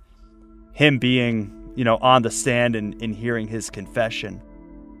with him being, on the stand and hearing his confession.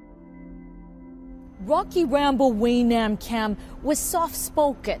 Rocky Rambo Wei Nam Kam was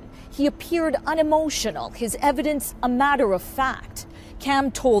soft-spoken. He appeared unemotional, his evidence a matter of fact.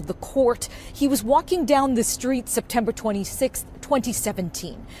 Kam told the court he was walking down the street September 26,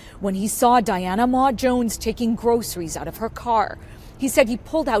 2017, when he saw Dianna Mah-Jones taking groceries out of her car. He said he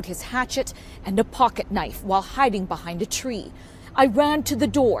pulled out his hatchet and a pocket knife while hiding behind a tree. I ran to the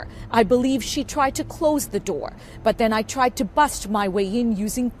door. I believe she tried to close the door, but then I tried to bust my way in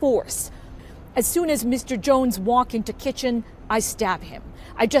using force. As soon as Mr. Jones walked into kitchen, I stab him.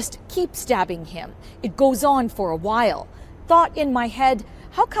 I just keep stabbing him. It goes on for a while. Thought in my head,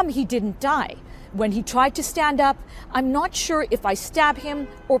 how come he didn't die? When he tried to stand up, I'm not sure if I stab him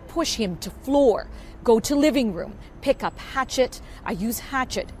or push him to floor. Go to living room, pick up hatchet. I use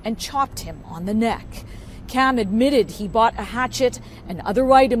hatchet and chopped him on the neck. Kam admitted he bought a hatchet and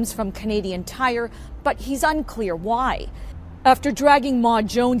other items from Canadian Tire, but he's unclear why. After dragging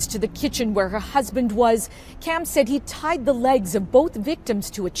Mah-Jones to the kitchen where her husband was, Kam said he tied the legs of both victims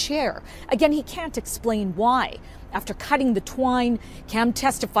to a chair. Again, he can't explain why. After cutting the twine, Kam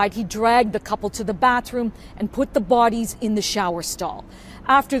testified he dragged the couple to the bathroom and put the bodies in the shower stall.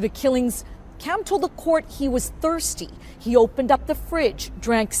 After the killings, Kam told the court he was thirsty. He opened up the fridge,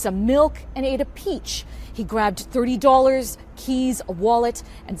 drank some milk, and ate a peach. He grabbed $30, keys, a wallet,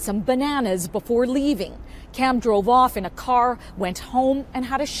 and some bananas before leaving. Kam drove off in a car, went home, and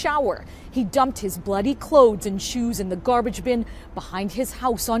had a shower. He dumped his bloody clothes and shoes in the garbage bin behind his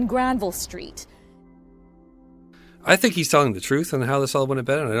house on Granville Street. I think he's telling the truth on how this all went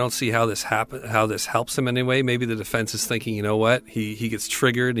about, and I don't see how this helps him anyway. Maybe the defense is thinking, you know what, he gets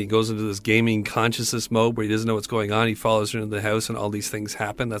triggered, he goes into this gaming consciousness mode where he doesn't know what's going on. He follows her into the house, and all these things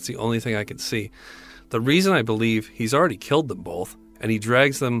happen. That's the only thing I can see. The reason I believe he's already killed them both, and he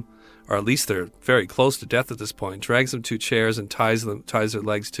drags them, or at least they're very close to death at this point, drags them to chairs and ties their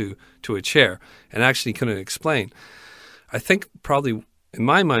legs to a chair, and actually couldn't explain. I think probably in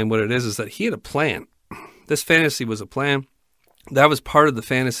my mind what it is that he had a plan. This fantasy was a plan. That was part of the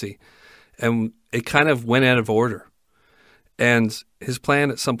fantasy. And it kind of went out of order. And his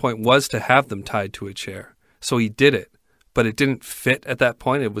plan at some point was to have them tied to a chair. So he did it. But it didn't fit at that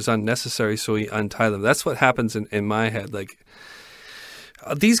point. It was unnecessary, so he untied them. That's what happens in my head. Like,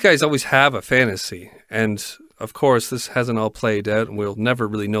 these guys always have a fantasy. And, of course, this hasn't all played out. And we'll never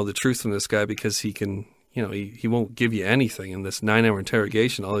really know the truth from this guy because he can, he won't give you anything in this 9-hour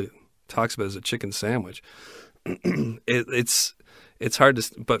interrogation. All he talks about is a chicken sandwich. It's hard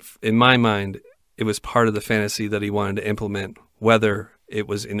to, but in my mind, it was part of the fantasy that he wanted to implement, whether it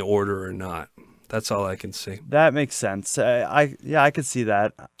was in order or not. That's all I can see. That makes sense. I could see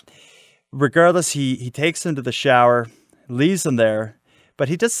that. Regardless, he takes him to the shower, leaves him there, but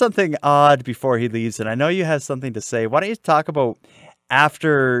he does something odd before he leaves. And I know you have something to say. Why don't you talk about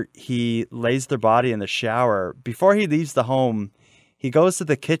after he lays their body in the shower, before he leaves the home? He goes to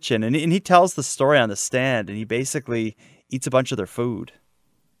the kitchen and he tells the story on the stand, and he basically eats a bunch of their food.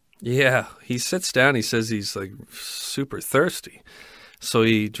 Yeah, he sits down. He says he's like super thirsty. So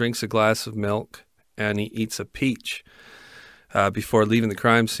he drinks a glass of milk and he eats a peach before leaving the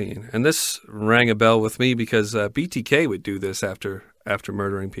crime scene. And this rang a bell with me because BTK would do this after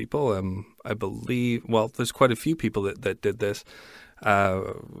murdering people. I believe, well, there's quite a few people that did this.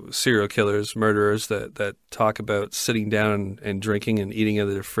 Serial killers, murderers that talk about sitting down and drinking and eating out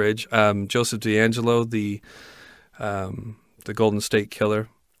of their fridge. Joseph D'Angelo, the Golden State Killer,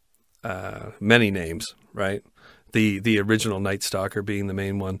 many names, right? The original Night Stalker being the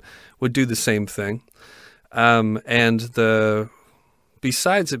main one, would do the same thing. And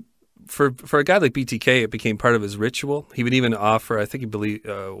besides it, for a guy like BTK, it became part of his ritual. He would even offer, I think he believed,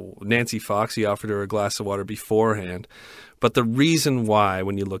 Nancy Fox, he offered her a glass of water beforehand. But the reason why,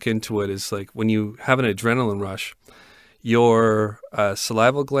 when you look into it, is like when you have an adrenaline rush, your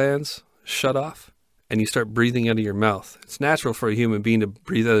salival glands shut off and you start breathing out of your mouth. It's natural for a human being to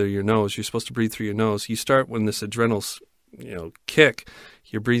breathe out of your nose. You're supposed to breathe through your nose. You start when this adrenal kick,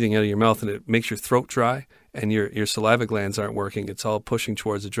 you're breathing out of your mouth and it makes your throat dry and your saliva glands aren't working. It's all pushing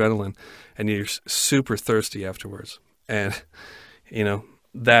towards adrenaline and you're super thirsty afterwards. And,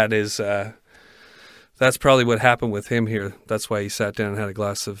 that is... that's probably what happened with him here. That's why he sat down and had a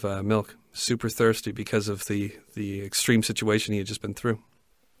glass of milk. Super thirsty because of the extreme situation he had just been through.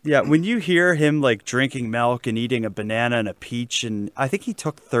 Yeah, when you hear him like drinking milk and eating a banana and a peach, and I think he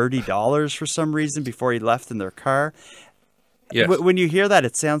took $30 for some reason before he left in their car. Yes. When you hear that,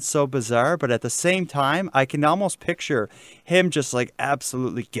 it sounds so bizarre, but at the same time, I can almost picture him just like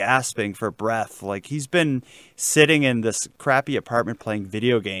absolutely gasping for breath. Like he's been sitting in this crappy apartment playing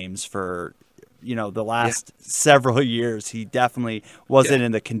video games for the last several years. He definitely wasn't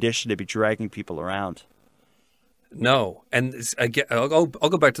in the condition to be dragging people around. No, and again, I'll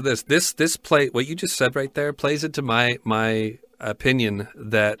go back to this. This play, what you just said right there, plays into my opinion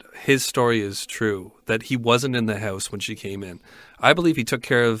that his story is true. That he wasn't in the house when she came in. I believe he took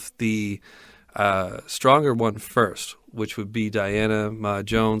care of the stronger one first, which would be Dianna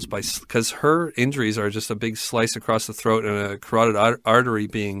Mah-Jones, because her injuries are just a big slice across the throat and a carotid artery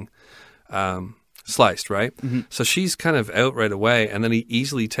being sliced, right? Mm-hmm. So she's kind of out right away, and then he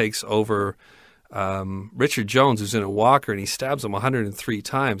easily takes over Richard Jones, who's in a walker, and he stabs him 103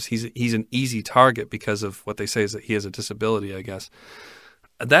 times. He's an easy target because of what they say is that he has a disability, I guess.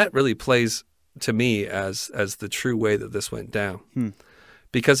 That really plays to me as the true way that this went down.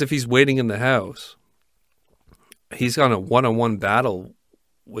 Because if he's waiting in the house, he's on a one-on-one battle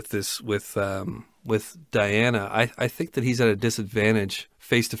with Dianna. I think that he's at a disadvantage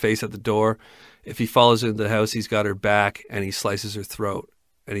face-to-face at the door. If he follows into the house, he's got her back, and he slices her throat,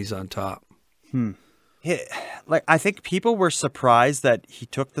 and he's on top. I think people were surprised that he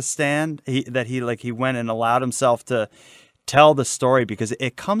took the stand, he went and allowed himself to tell the story, because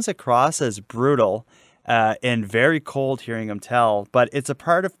it comes across as brutal and very cold hearing him tell, but it's a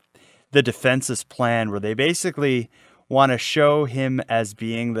part of the defense's plan where they basically want to show him as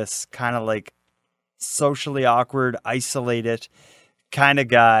being this kind of like socially awkward, isolated kind of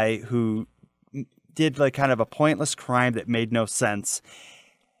guy who did like kind of a pointless crime that made no sense.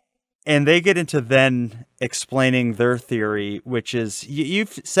 And they get into then explaining their theory, which is,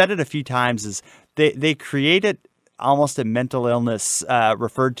 you've said it a few times, is they created almost a mental illness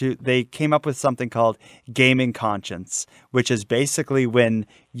they came up with something called gaming conscience, which is basically when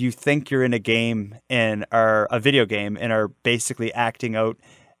you think you're in a game or a video game and are basically acting out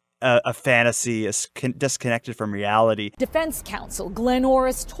a fantasy is disconnected from reality. Defense counsel Glenn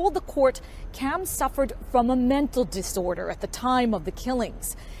Orris told the court Cam suffered from a mental disorder at the time of the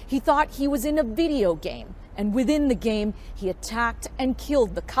killings. He thought he was in a video game, and within the game, he attacked and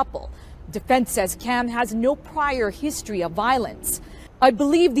killed the couple. Defense says Cam has no prior history of violence. I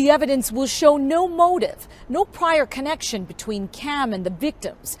believe the evidence will show no motive, no prior connection between Cam and the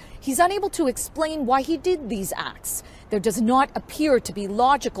victims. He's unable to explain why he did these acts. There does not appear to be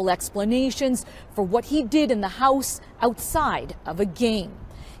logical explanations for what he did in the house outside of a game.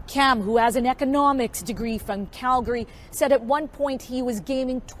 Cam, who has an economics degree from Calgary, said at one point he was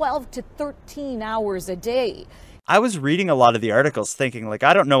gaming 12 to 13 hours a day. I was reading a lot of the articles thinking, like,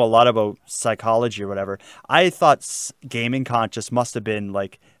 I don't know a lot about psychology or whatever. I thought gaming conscious must have been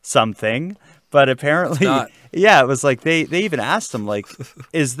like something, but apparently, yeah, it was like they even asked him, like,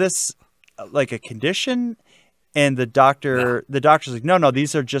 is this like a condition? And the doctor's like, no,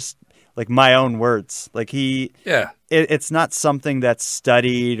 these are just like my own words. Like it's not something that's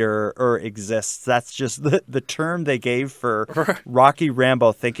studied or exists. That's just the term they gave for Rocky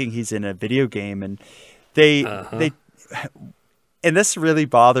Rambo thinking he's in a video game. And and this really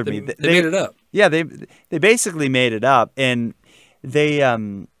bothered me. They made it up. Yeah, they basically made it up. And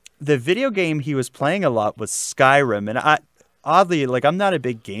the video game he was playing a lot was Skyrim. And oddly, like, I'm not a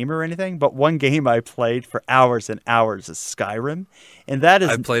big gamer or anything, but one game I played for hours and hours is Skyrim, and that is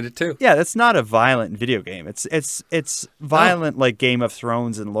I played it too. Yeah, that's not a violent video game. It's violent like Game of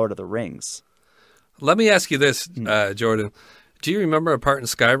Thrones and Lord of the Rings. Let me ask you this, Jordan. Do you remember a part in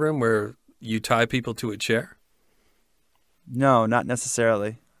Skyrim where you tie people to a chair? No, not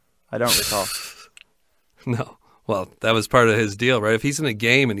necessarily. I don't recall. No. Well, that was part of his deal, right? If he's in a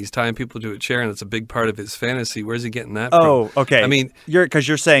game and he's tying people to a chair and it's a big part of his fantasy, where's he getting that from? Oh, okay. I mean, you're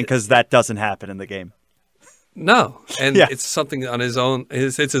saying because that doesn't happen in the game. No, and Yeah. it's something on his own.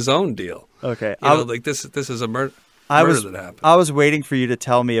 It's his own deal. Okay. You know, like this is a murder that happened. I was waiting for you to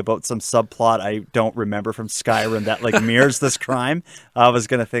tell me about some subplot I don't remember from Skyrim that like mirrors this crime. I was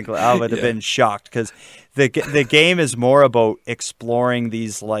gonna think I would have been shocked because the game is more about exploring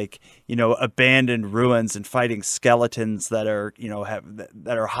these like abandoned ruins and fighting skeletons that are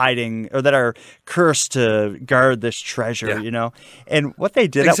that are hiding or that are cursed to guard this treasure. And what they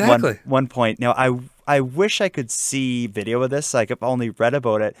did Exactly. at one point. Now I wish I could see video of this. I've only read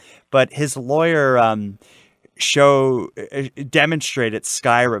about it, but his lawyer demonstrated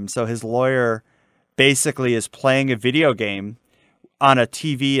Skyrim. So his lawyer basically is playing a video game on a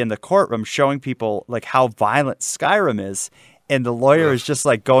TV in the courtroom, showing people like how violent Skyrim is. And the lawyer is just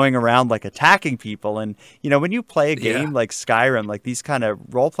like going around like attacking people. And, when you play a game like Skyrim, like these kind of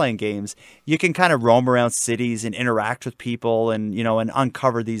role-playing games, you can kind of roam around cities and interact with people and, and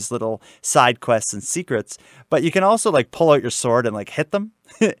uncover these little side quests and secrets. But you can also like pull out your sword and like hit them.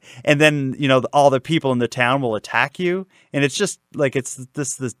 And then, all the people in the town will attack you. And it's just like it's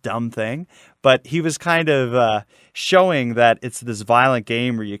this dumb thing. But he was kind of showing that it's this violent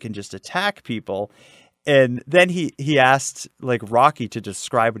game where you can just attack people. And then he asked like Rocky to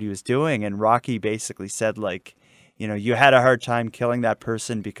describe what he was doing. And Rocky basically said like, you had a hard time killing that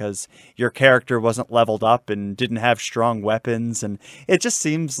person because your character wasn't leveled up and didn't have strong weapons. And it just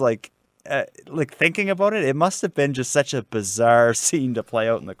seems like thinking about it, it must have been just such a bizarre scene to play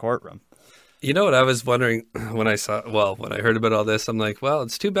out in the courtroom. You know what I was wondering when I heard about all this? I'm like, well,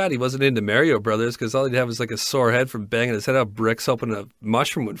 it's too bad he wasn't into Mario Brothers because all he'd have was like a sore head from banging his head out bricks, hoping a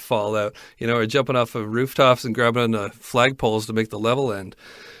mushroom would fall out, or jumping off of rooftops and grabbing on the flagpoles to make the level end.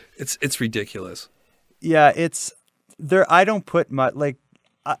 It's ridiculous. Yeah, it's there. I don't put much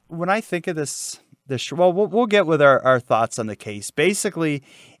when I think of this. Well, we'll get with our thoughts on the case. Basically,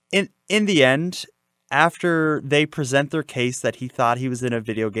 in the end, after they present their case that he thought he was in a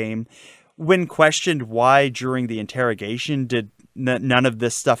video game. When questioned why during the interrogation did none of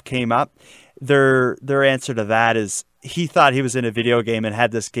this stuff came up, their answer to that is he thought he was in a video game and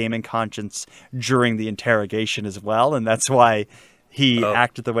had this gaming conscience during the interrogation as well, and that's why he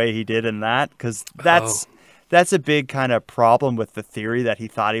acted the way he did in that. Because that's a big kind of problem with the theory that he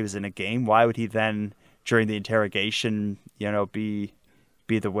thought he was in a game. Why would he then during the interrogation, be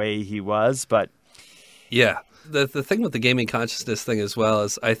the way he was? But yeah. The thing with the gaming consciousness thing as well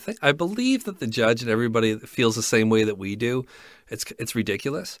is I believe that the judge and everybody feels the same way that we do. It's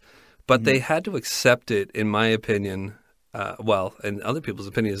ridiculous, but they had to accept it, in my opinion, and other people's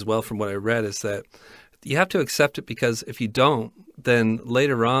opinion as well from what I read, is that you have to accept it because if you don't, then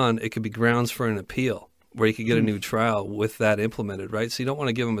later on it could be grounds for an appeal where you could get a new trial with that implemented, right? So you don't want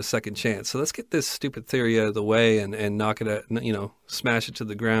to give them a second chance. So let's get this stupid theory out of the way and knock it out, smash it to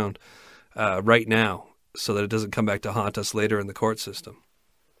the ground right now, so that it doesn't come back to haunt us later in the court system.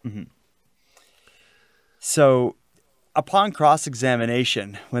 Mm-hmm. So upon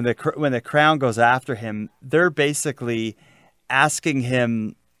cross-examination, when the Crown goes after him, they're basically asking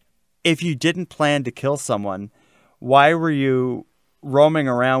him, if you didn't plan to kill someone, why were you roaming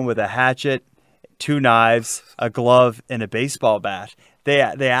around with a hatchet, 2 knives, a glove, and a baseball bat? They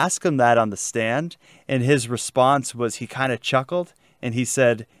ask him that on the stand, and his response was he kind of chuckled, and he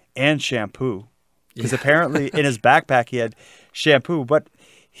said, and shampoo. Because apparently in his backpack he had shampoo, but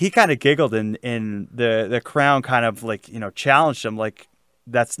he kind of giggled and the Crown kind of like, challenged him like,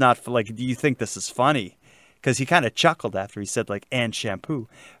 that's not like, do you think this is funny? Because he kind of chuckled after he said like, and shampoo.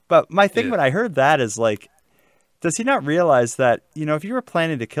 But my thing when I heard that is like, does he not realize that, if you were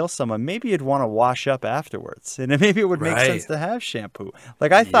planning to kill someone, maybe you'd want to wash up afterwards and maybe it would make sense to have shampoo.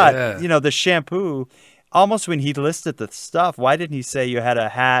 Like I thought, the shampoo, almost when he listed the stuff, why didn't he say you had a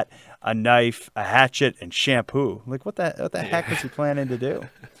hat, a knife, a hatchet, and shampoo? Like, what the heck was he planning to do?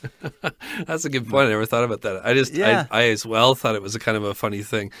 That's a good point. I never thought about that. I as well thought it was a kind of a funny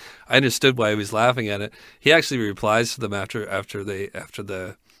thing. I understood why he was laughing at it. He actually replies to them after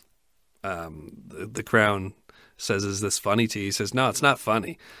the Crown says, "Is this funny to you?" He says, "No, it's not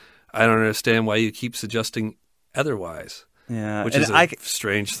funny. I don't understand why you keep suggesting otherwise." Yeah, which is a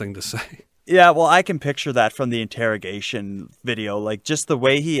strange thing to say. Yeah, well, I can picture that from the interrogation video. Like, just the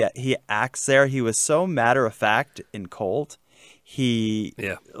way he acts there, he was so matter-of-fact and cold. The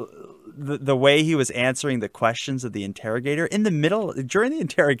way he was answering the questions of the interrogator in the middle, during the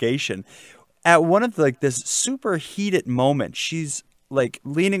interrogation, at one of this super heated moment, she's like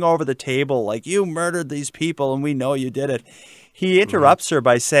leaning over the table, like, you murdered these people and we know you did it. He interrupts her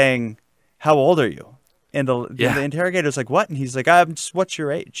by saying, "How old are you?" And the interrogator's like, "What?" And he's like, "What's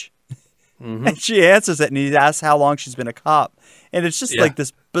your age?" And she answers it, and he asks how long she's been a cop. And it's just Yeah. like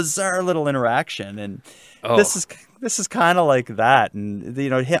this bizarre little interaction. And Oh. this is kind of like that. And, you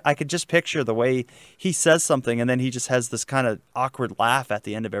know, I could just picture the way he says something, and then he just has this kind of awkward laugh at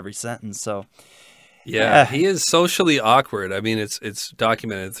the end of every sentence. So, Yeah, he is socially awkward. I mean, it's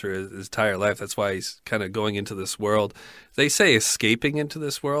documented through his entire life. That's why he's kind of going into this world. They say escaping into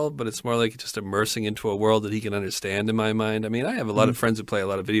this world, but it's more like just immersing into a world that he can understand, in my mind. I mean, I have a lot of friends who play a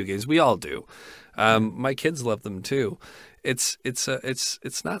lot of video games. We all do. My kids love them too. It's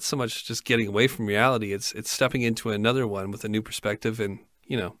not so much just getting away from reality. It's stepping into another one with a new perspective, and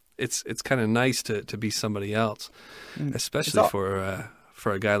you know, it's kind of nice to be somebody else, especially for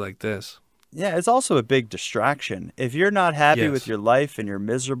a guy like this. yeah, it's also a big distraction. If you're not happy Yes. with your life and you're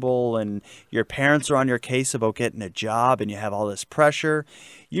miserable and your parents are on your case about getting a job and you have all this pressure,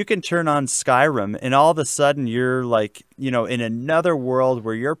 you can turn on Skyrim and all of a sudden you're like, you know, in another world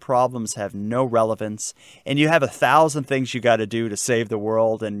where your problems have no relevance and you have 1,000 things you got to do to save the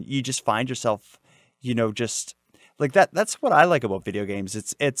world, and you just find yourself, you know, just like that. That's what I like about video games.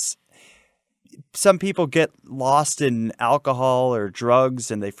 It's some people get lost in alcohol or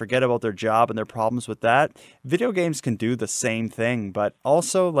drugs and they forget about their job and their problems with that. Video games can do the same thing, but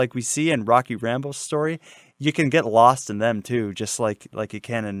also, like we see in Rocky Rambo's story, you can get lost in them too, just like you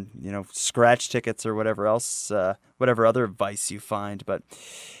can in, you know, scratch tickets or whatever else, whatever other vice you find. But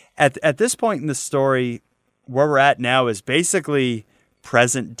at this point in the story, where we're at now is basically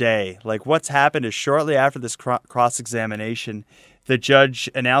present day. Like, what's happened is shortly after this cross-examination, the judge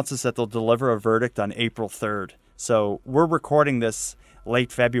announces that they'll deliver a verdict on April 3rd. So we're recording this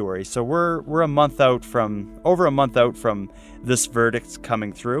late February. So we're over a month out from this verdict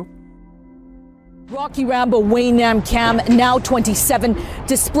coming through. Rocky Rambo Wei Nam Kam, now 27,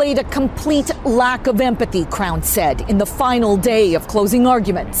 displayed a complete lack of empathy, Crown said, in the final day of closing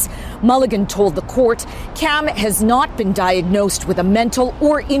arguments. Mulligan told the court Kam has not been diagnosed with a mental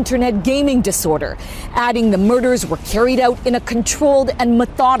or internet gaming disorder, adding the murders were carried out in a controlled and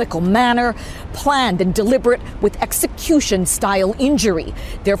methodical manner, planned and deliberate with execution-style injury.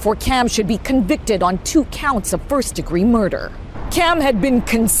 Therefore, Kam should be convicted on 2 counts of first-degree murder. Kam had been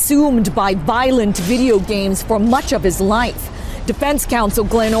consumed by violent video games for much of his life. Defense counsel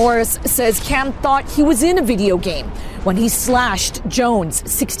Glenn Orris says Kam thought he was in a video game when he slashed Jones,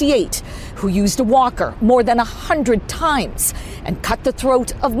 68, who used a walker more than 100 times, and cut the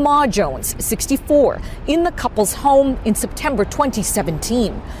throat of Mah-Jones, 64, in the couple's home in September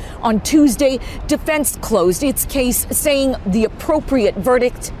 2017. On Tuesday, defense closed its case, saying the appropriate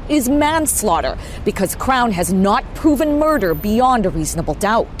verdict is manslaughter because Crown has not proven murder beyond a reasonable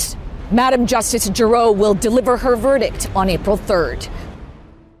doubt. Madam Justice Giroux will deliver her verdict on April 3rd.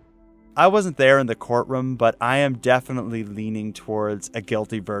 I wasn't there in the courtroom, but I am definitely leaning towards a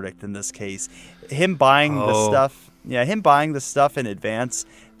guilty verdict in this case. Him buying the stuff in advance,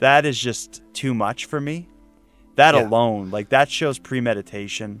 that is just too much for me. That alone, like, that shows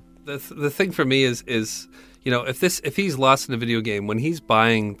premeditation. The thing for me is you know, if he's lost in a video game, when he's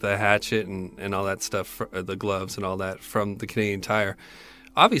buying the hatchet and all that stuff, the gloves and all that from the Canadian Tire,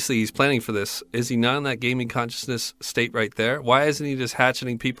 obviously he's planning for this. Is he not in that gaming consciousness state right there? Why isn't he just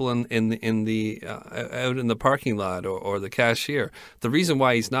hatcheting people out in the parking lot or the cashier? The reason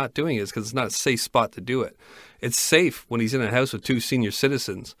why he's not doing it is because it's not a safe spot to do it. It's safe when he's in a house with 2 senior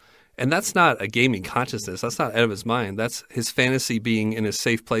citizens. And that's not a gaming consciousness. That's not out of his mind. That's his fantasy being in a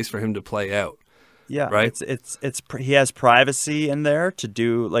safe place for him to play out. Yeah, right. He has privacy in there to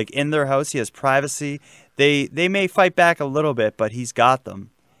do, like, in their house. He has privacy. They may fight back a little bit, but he's got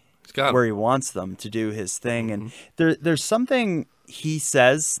them. He's got where them. he wants them to do his thing. And there's something he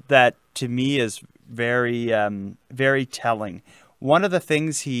says that to me is very very telling. One of the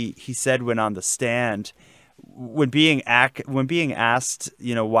things he said when on the stand, when being asked,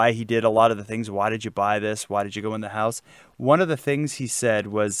 you know, why he did a lot of the things, why did you buy this? Why did you go in the house? One of the things he said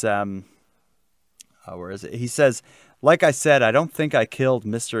was, where is it? He says, like I said, I don't think I killed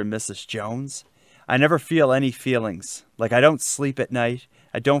Mr. and Mrs. Jones. I never feel any feelings. Like, I don't sleep at night.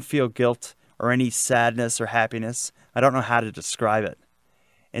 I don't feel guilt or any sadness or happiness. I don't know how to describe it.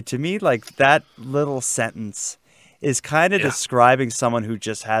 And to me, like, that little sentence is kind of describing someone who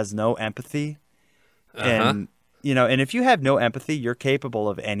just has no empathy. And, you know, and if you have no empathy, you're capable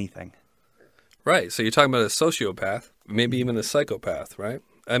of anything. Right. So you're talking about a sociopath, maybe even a psychopath, right?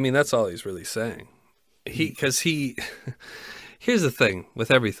 I mean, that's all he's really saying. Here's the thing with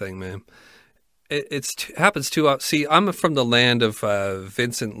everything, man. It happens too. See, I'm from the land of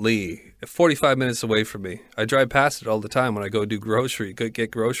Vincent Lee, 45 minutes away from me. I drive past it all the time when I go get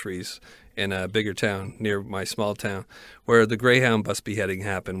groceries in a bigger town near my small town, where the Greyhound bus beheading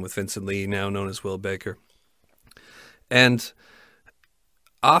happened with Vincent Lee, now known as Will Baker. And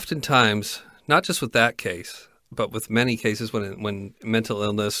oftentimes, not just with that case, but with many cases when mental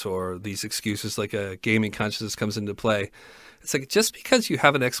illness or these excuses like a gaming consciousness comes into play, it's like just because you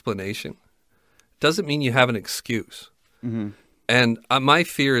have an explanation doesn't mean you have an excuse. Mm-hmm. And my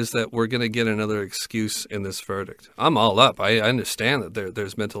fear is that we're going to get another excuse in this verdict. I'm all up. I understand that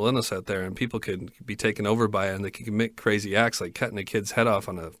there's mental illness out there and people could be taken over by it and they can commit crazy acts like cutting a kid's head off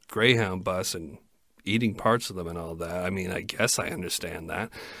on a Greyhound bus and eating parts of them and all that. I mean, I guess I understand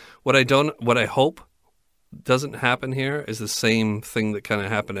that. What I hope doesn't happen here is the same thing that kind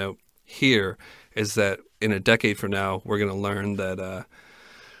of happened out here, is that in a decade from now, we're going to learn that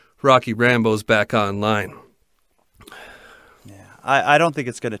Rocky Rambo's back online. I don't think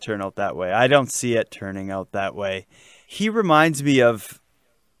it's going to turn out that way. I don't see it turning out that way. He reminds me of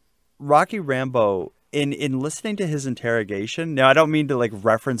Rocky Rambo in listening to his interrogation. Now, I don't mean to like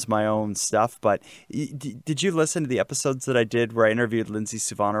reference my own stuff, but did you listen to the episodes that I did where I interviewed Lindsay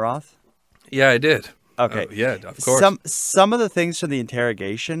Suvarnarath? Yeah, I did. Okay. Yeah, of course. Some of the things from the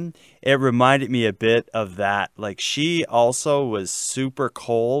interrogation, it reminded me a bit of that. Like, she also was super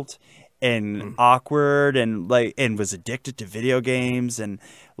cold and awkward and was addicted to video games, and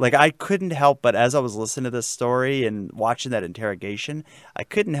like I couldn't help but, as I was listening to this story and watching that interrogation, I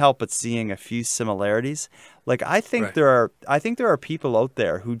couldn't help but seeing a few similarities. Like I think there are people out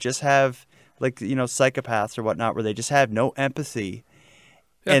there who just have, like, psychopaths or whatnot, where they just have no empathy.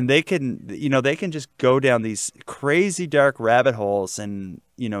 Yeah. And they can just go down these crazy dark rabbit holes and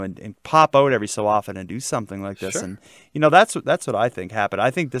pop out every so often and do something like this. Sure. And that's what I think happened.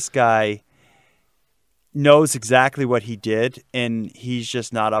 I think this guy knows exactly what he did, and he's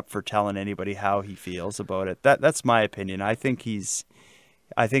just not up for telling anybody how he feels about it. That's my opinion. I think the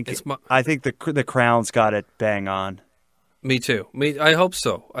Crown's got it bang on. Me too. I hope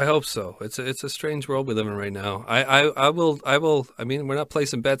so. It's a strange world we live in right now. I will. I mean, we're not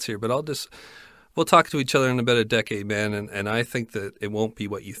placing bets here, but we'll talk to each other in about a decade, man. And I think that it won't be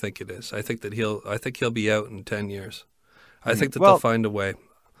what you think it is. I think that he'll be out in 10 years. I think that they'll find a way.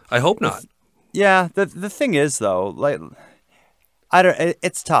 I hope not. Yeah. The thing is though, like,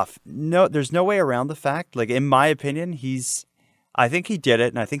 it's tough. No, there's no way around the fact. Like, in my opinion, I think he did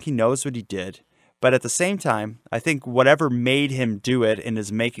it, and I think he knows what he did. But at the same time, I think whatever made him do it and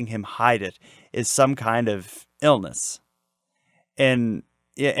is making him hide it is some kind of illness. And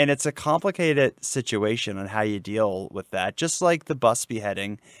it's a complicated situation on how you deal with that. Just like the bus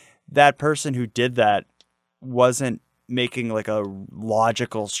beheading, that person who did that wasn't making like a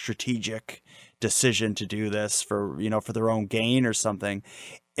logical, strategic decision to do this for their own gain or something.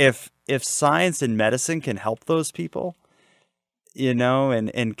 If science and medicine can help those people,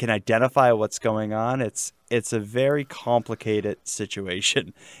 and can identify what's going on, it's a very complicated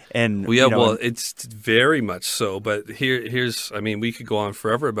situation. And it's very much so. But here's, I mean, we could go on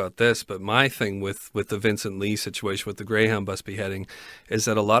forever about this, but my thing with the Vincent Lee situation, with the Greyhound bus beheading, is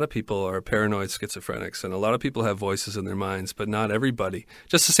that a lot of people are paranoid schizophrenics, and a lot of people have voices in their minds, but not everybody.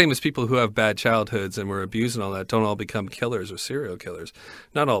 Just the same as people who have bad childhoods and were abused and all that don't all become killers or serial killers.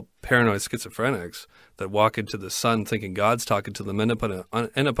 Not all paranoid schizophrenics that walk into the sun thinking God's talking to them end up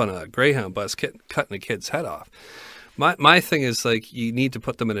on a Greyhound bus cutting a kid's head off. My thing is, like, you need to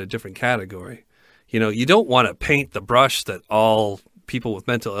put them in a different category. You don't want to paint the brush that all people with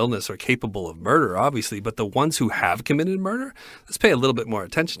mental illness are capable of murder, obviously, but the ones who have committed murder, let's pay a little bit more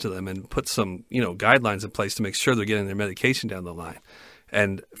attention to them and put some, guidelines in place to make sure they're getting their medication down the line.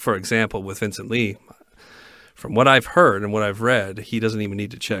 And for example, with Vincent Lee, from what I've heard and what I've read, he doesn't even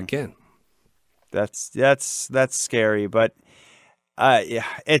need to check in. That's scary, but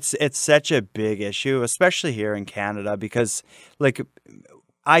it's such a big issue, especially here in Canada, because, like,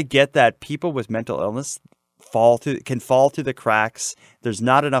 I get that people with mental illness can fall through the cracks. There's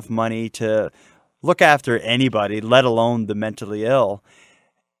not enough money to look after anybody, let alone the mentally ill.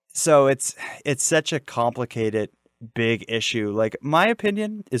 So it's such a complicated, big issue. Like, my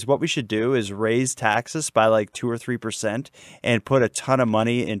opinion is what we should do is raise taxes by like 2 or 3% and put a ton of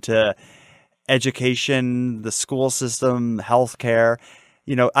money into education, the school system, healthcare.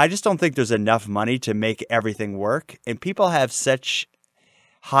 I just don't think there's enough money to make everything work. And people have such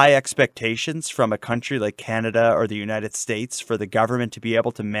high expectations from a country like Canada or the United States for the government to be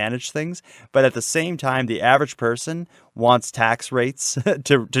able to manage things. But at the same time, the average person wants tax rates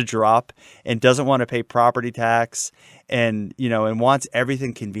to drop and doesn't want to pay property tax and, and wants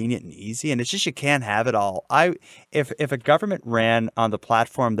everything convenient and easy. And it's just, you can't have it all. If a government ran on the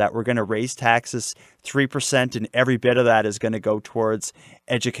platform that we're going to raise taxes 3% and every bit of that is going to go towards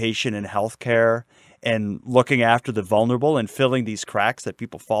education and healthcare and looking after the vulnerable and filling these cracks that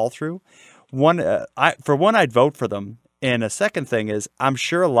people fall through. For one, I'd vote for them. And a second thing is, I'm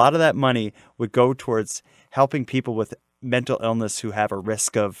sure a lot of that money would go towards helping people with mental illness who have a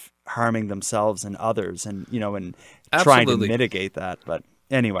risk of harming themselves and others, and and trying to mitigate that. But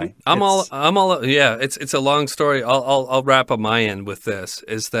anyway, I'm all. Yeah, it's a long story. I'll wrap up my end with this: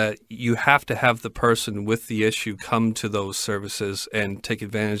 is that you have to have the person with the issue come to those services and take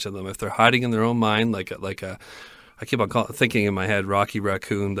advantage of them. If they're hiding in their own mind, like a I keep on thinking in my head, Rocky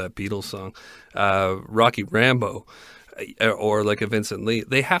Raccoon, that Beatles song, Rocky Rambo, or like a Vincent Lee,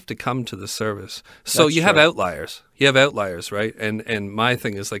 they have to come to the service. So you have outliers. You have outliers, right? And my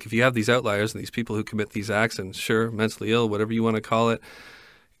thing is, like, if you have these outliers and these people who commit these acts, and sure, mentally ill, whatever you want to call it,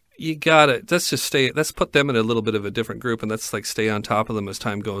 you gotta, let's put them in a little bit of a different group, and let's like stay on top of them as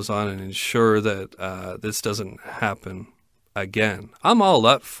time goes on and ensure that this doesn't happen again. I'm all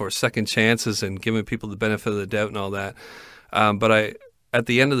up for second chances and giving people the benefit of the doubt and all that. But at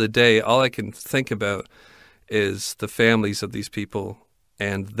the end of the day, all I can think about is the families of these people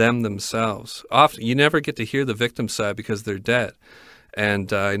and them themselves. Often, you never get to hear the victim side because they're dead.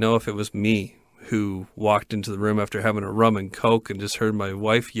 And I know if it was me who walked into the room after having a rum and coke and just heard my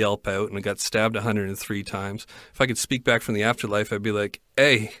wife yelp out and I got stabbed 103 times, if I could speak back from the afterlife, I'd be like,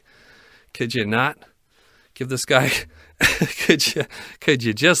 hey, could you not give this guy, could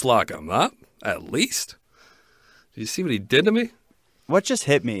you just lock him up at least? Do you see what he did to me? What just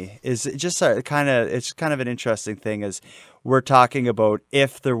hit me is just it's kind of an interesting thing is we're talking about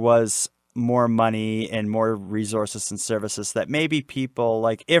if there was more money and more resources and services that maybe people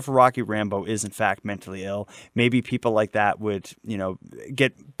like, if Rocky Rambo is in fact mentally ill, maybe people like that would,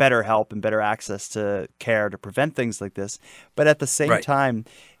 get better help and better access to care to prevent things like this. But at the same time,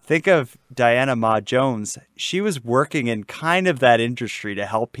 think of Dianna Mah-Jones. She was working in kind of that industry to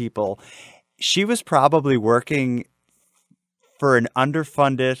help people. She was probably working for an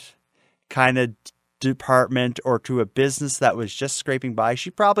underfunded kind of department or to a business that was just scraping by.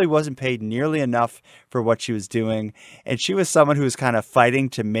 She probably wasn't paid nearly enough for what she was doing. And she was someone who was kind of fighting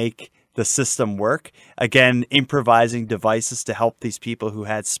to make the system work. Again, improvising devices to help these people who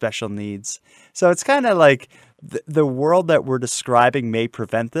had special needs. So it's kind of like the world that we're describing may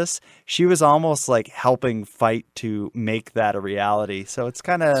prevent this. She was almost like helping fight to make that a reality. So it's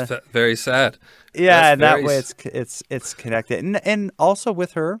kind of very sad. Yeah, and that way it's connected. And also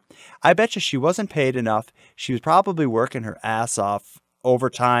with her, I bet you she wasn't paid enough. She was probably working her ass off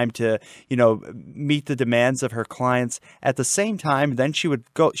overtime to, meet the demands of her clients. At the same time, then she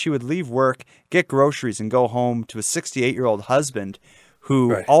would leave work, get groceries, and go home to a 68-year-old husband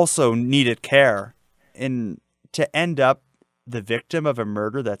who also needed care. And to end up the victim of a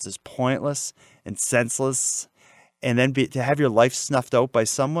murder that's as pointless and senseless, and then to have your life snuffed out by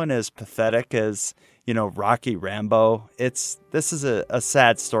someone as pathetic as, Rocky Rambo, this is a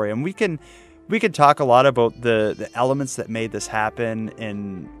sad story. And we can talk a lot about the elements that made this happen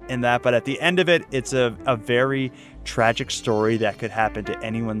and that, but at the end of it, it's a very tragic story that could happen to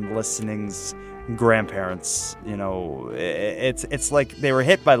anyone listening's grandparents. It's like they were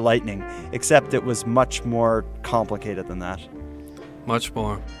hit by lightning, except it was much more complicated than that. Much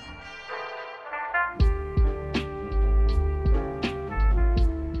more.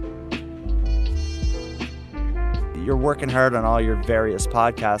 You're working hard on all your various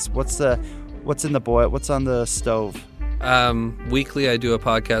podcasts. What's on the stove? Weekly, I do a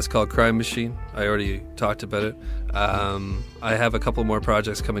podcast called Crime Machine. I already talked about it. I have a couple more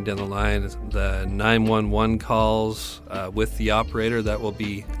projects coming down the line. The 911 calls with the operator,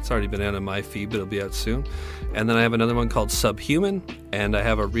 it's already been out on my feed, but it'll be out soon. And then I have another one called Subhuman, and I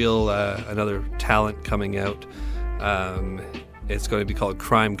have another talent coming out. It's going to be called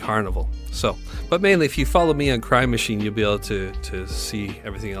Crime Carnival. But mainly, if you follow me on Crime Machine, you'll be able to see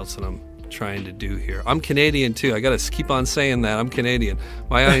everything else that I'm trying to do here. I'm Canadian too. I gotta keep on saying that I'm Canadian.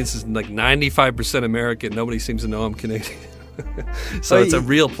 My audience is like 95% American. Nobody seems to know I'm Canadian. So it's a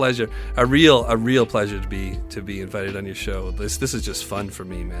real pleasure. A real pleasure to be invited on your show. This is just fun for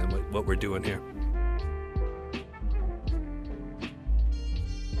me, man. What we're doing here.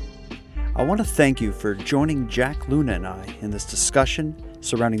 I want to thank you for joining Jack Luna and I in this discussion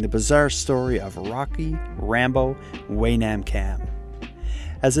surrounding the bizarre story of Rocky Rambo Wei Nam Kam.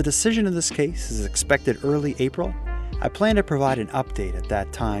 As a decision in this case is expected early April, I plan to provide an update at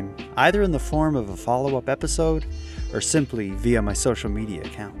that time, either in the form of a follow-up episode or simply via my social media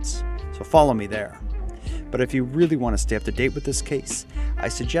accounts. So follow me there. But if you really want to stay up to date with this case, I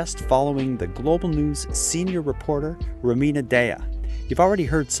suggest following the Global News senior reporter Romina Dea. You've already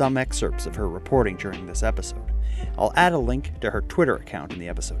heard some excerpts of her reporting during this episode. I'll add a link to her Twitter account in the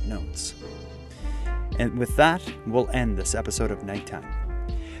episode notes. And with that, we'll end this episode of Nighttime.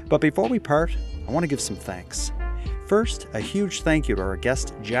 But before we part, I want to give some thanks. First, a huge thank you to our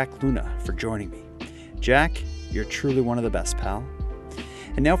guest Jack Luna for joining me. Jack, you're truly one of the best, pal.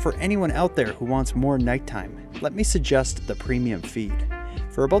 And now for anyone out there who wants more Nighttime, let me suggest the premium feed.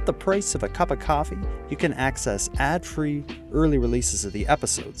 For about the price of a cup of coffee, you can access ad-free early releases of the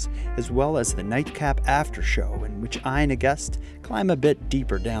episodes, as well as the Nightcap after show in which I and a guest climb a bit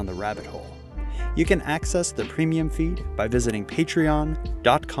deeper down the rabbit hole. You can access the premium feed by visiting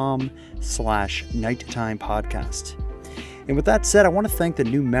patreon.com/nighttimepodcast. And with that said, I want to thank the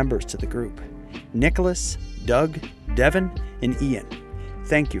new members to the group, Nicholas, Doug, Devin, and Ian.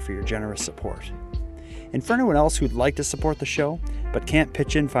 Thank you for your generous support. And for anyone else who'd like to support the show, but can't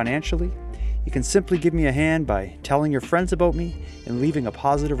pitch in financially, you can simply give me a hand by telling your friends about me and leaving a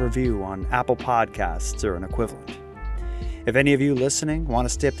positive review on Apple Podcasts or an equivalent. If any of you listening want to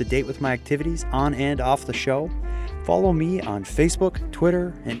stay up to date with my activities on and off the show, follow me on Facebook,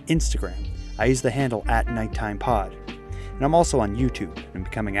 Twitter, and Instagram. I use the handle @NighttimePod. And I'm also on YouTube and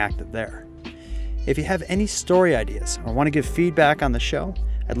becoming active there. If you have any story ideas or want to give feedback on the show,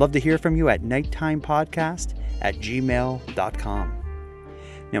 I'd love to hear from you at nighttimepodcast@gmail.com.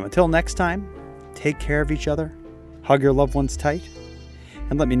 Now until next time, take care of each other, hug your loved ones tight,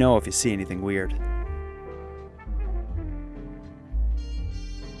 and let me know if you see anything weird.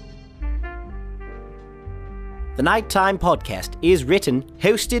 The Nighttime Podcast is written,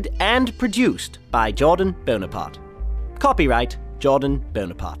 hosted and produced by Jordan Bonaparte. Copyright Jordan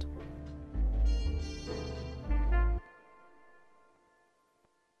Bonaparte.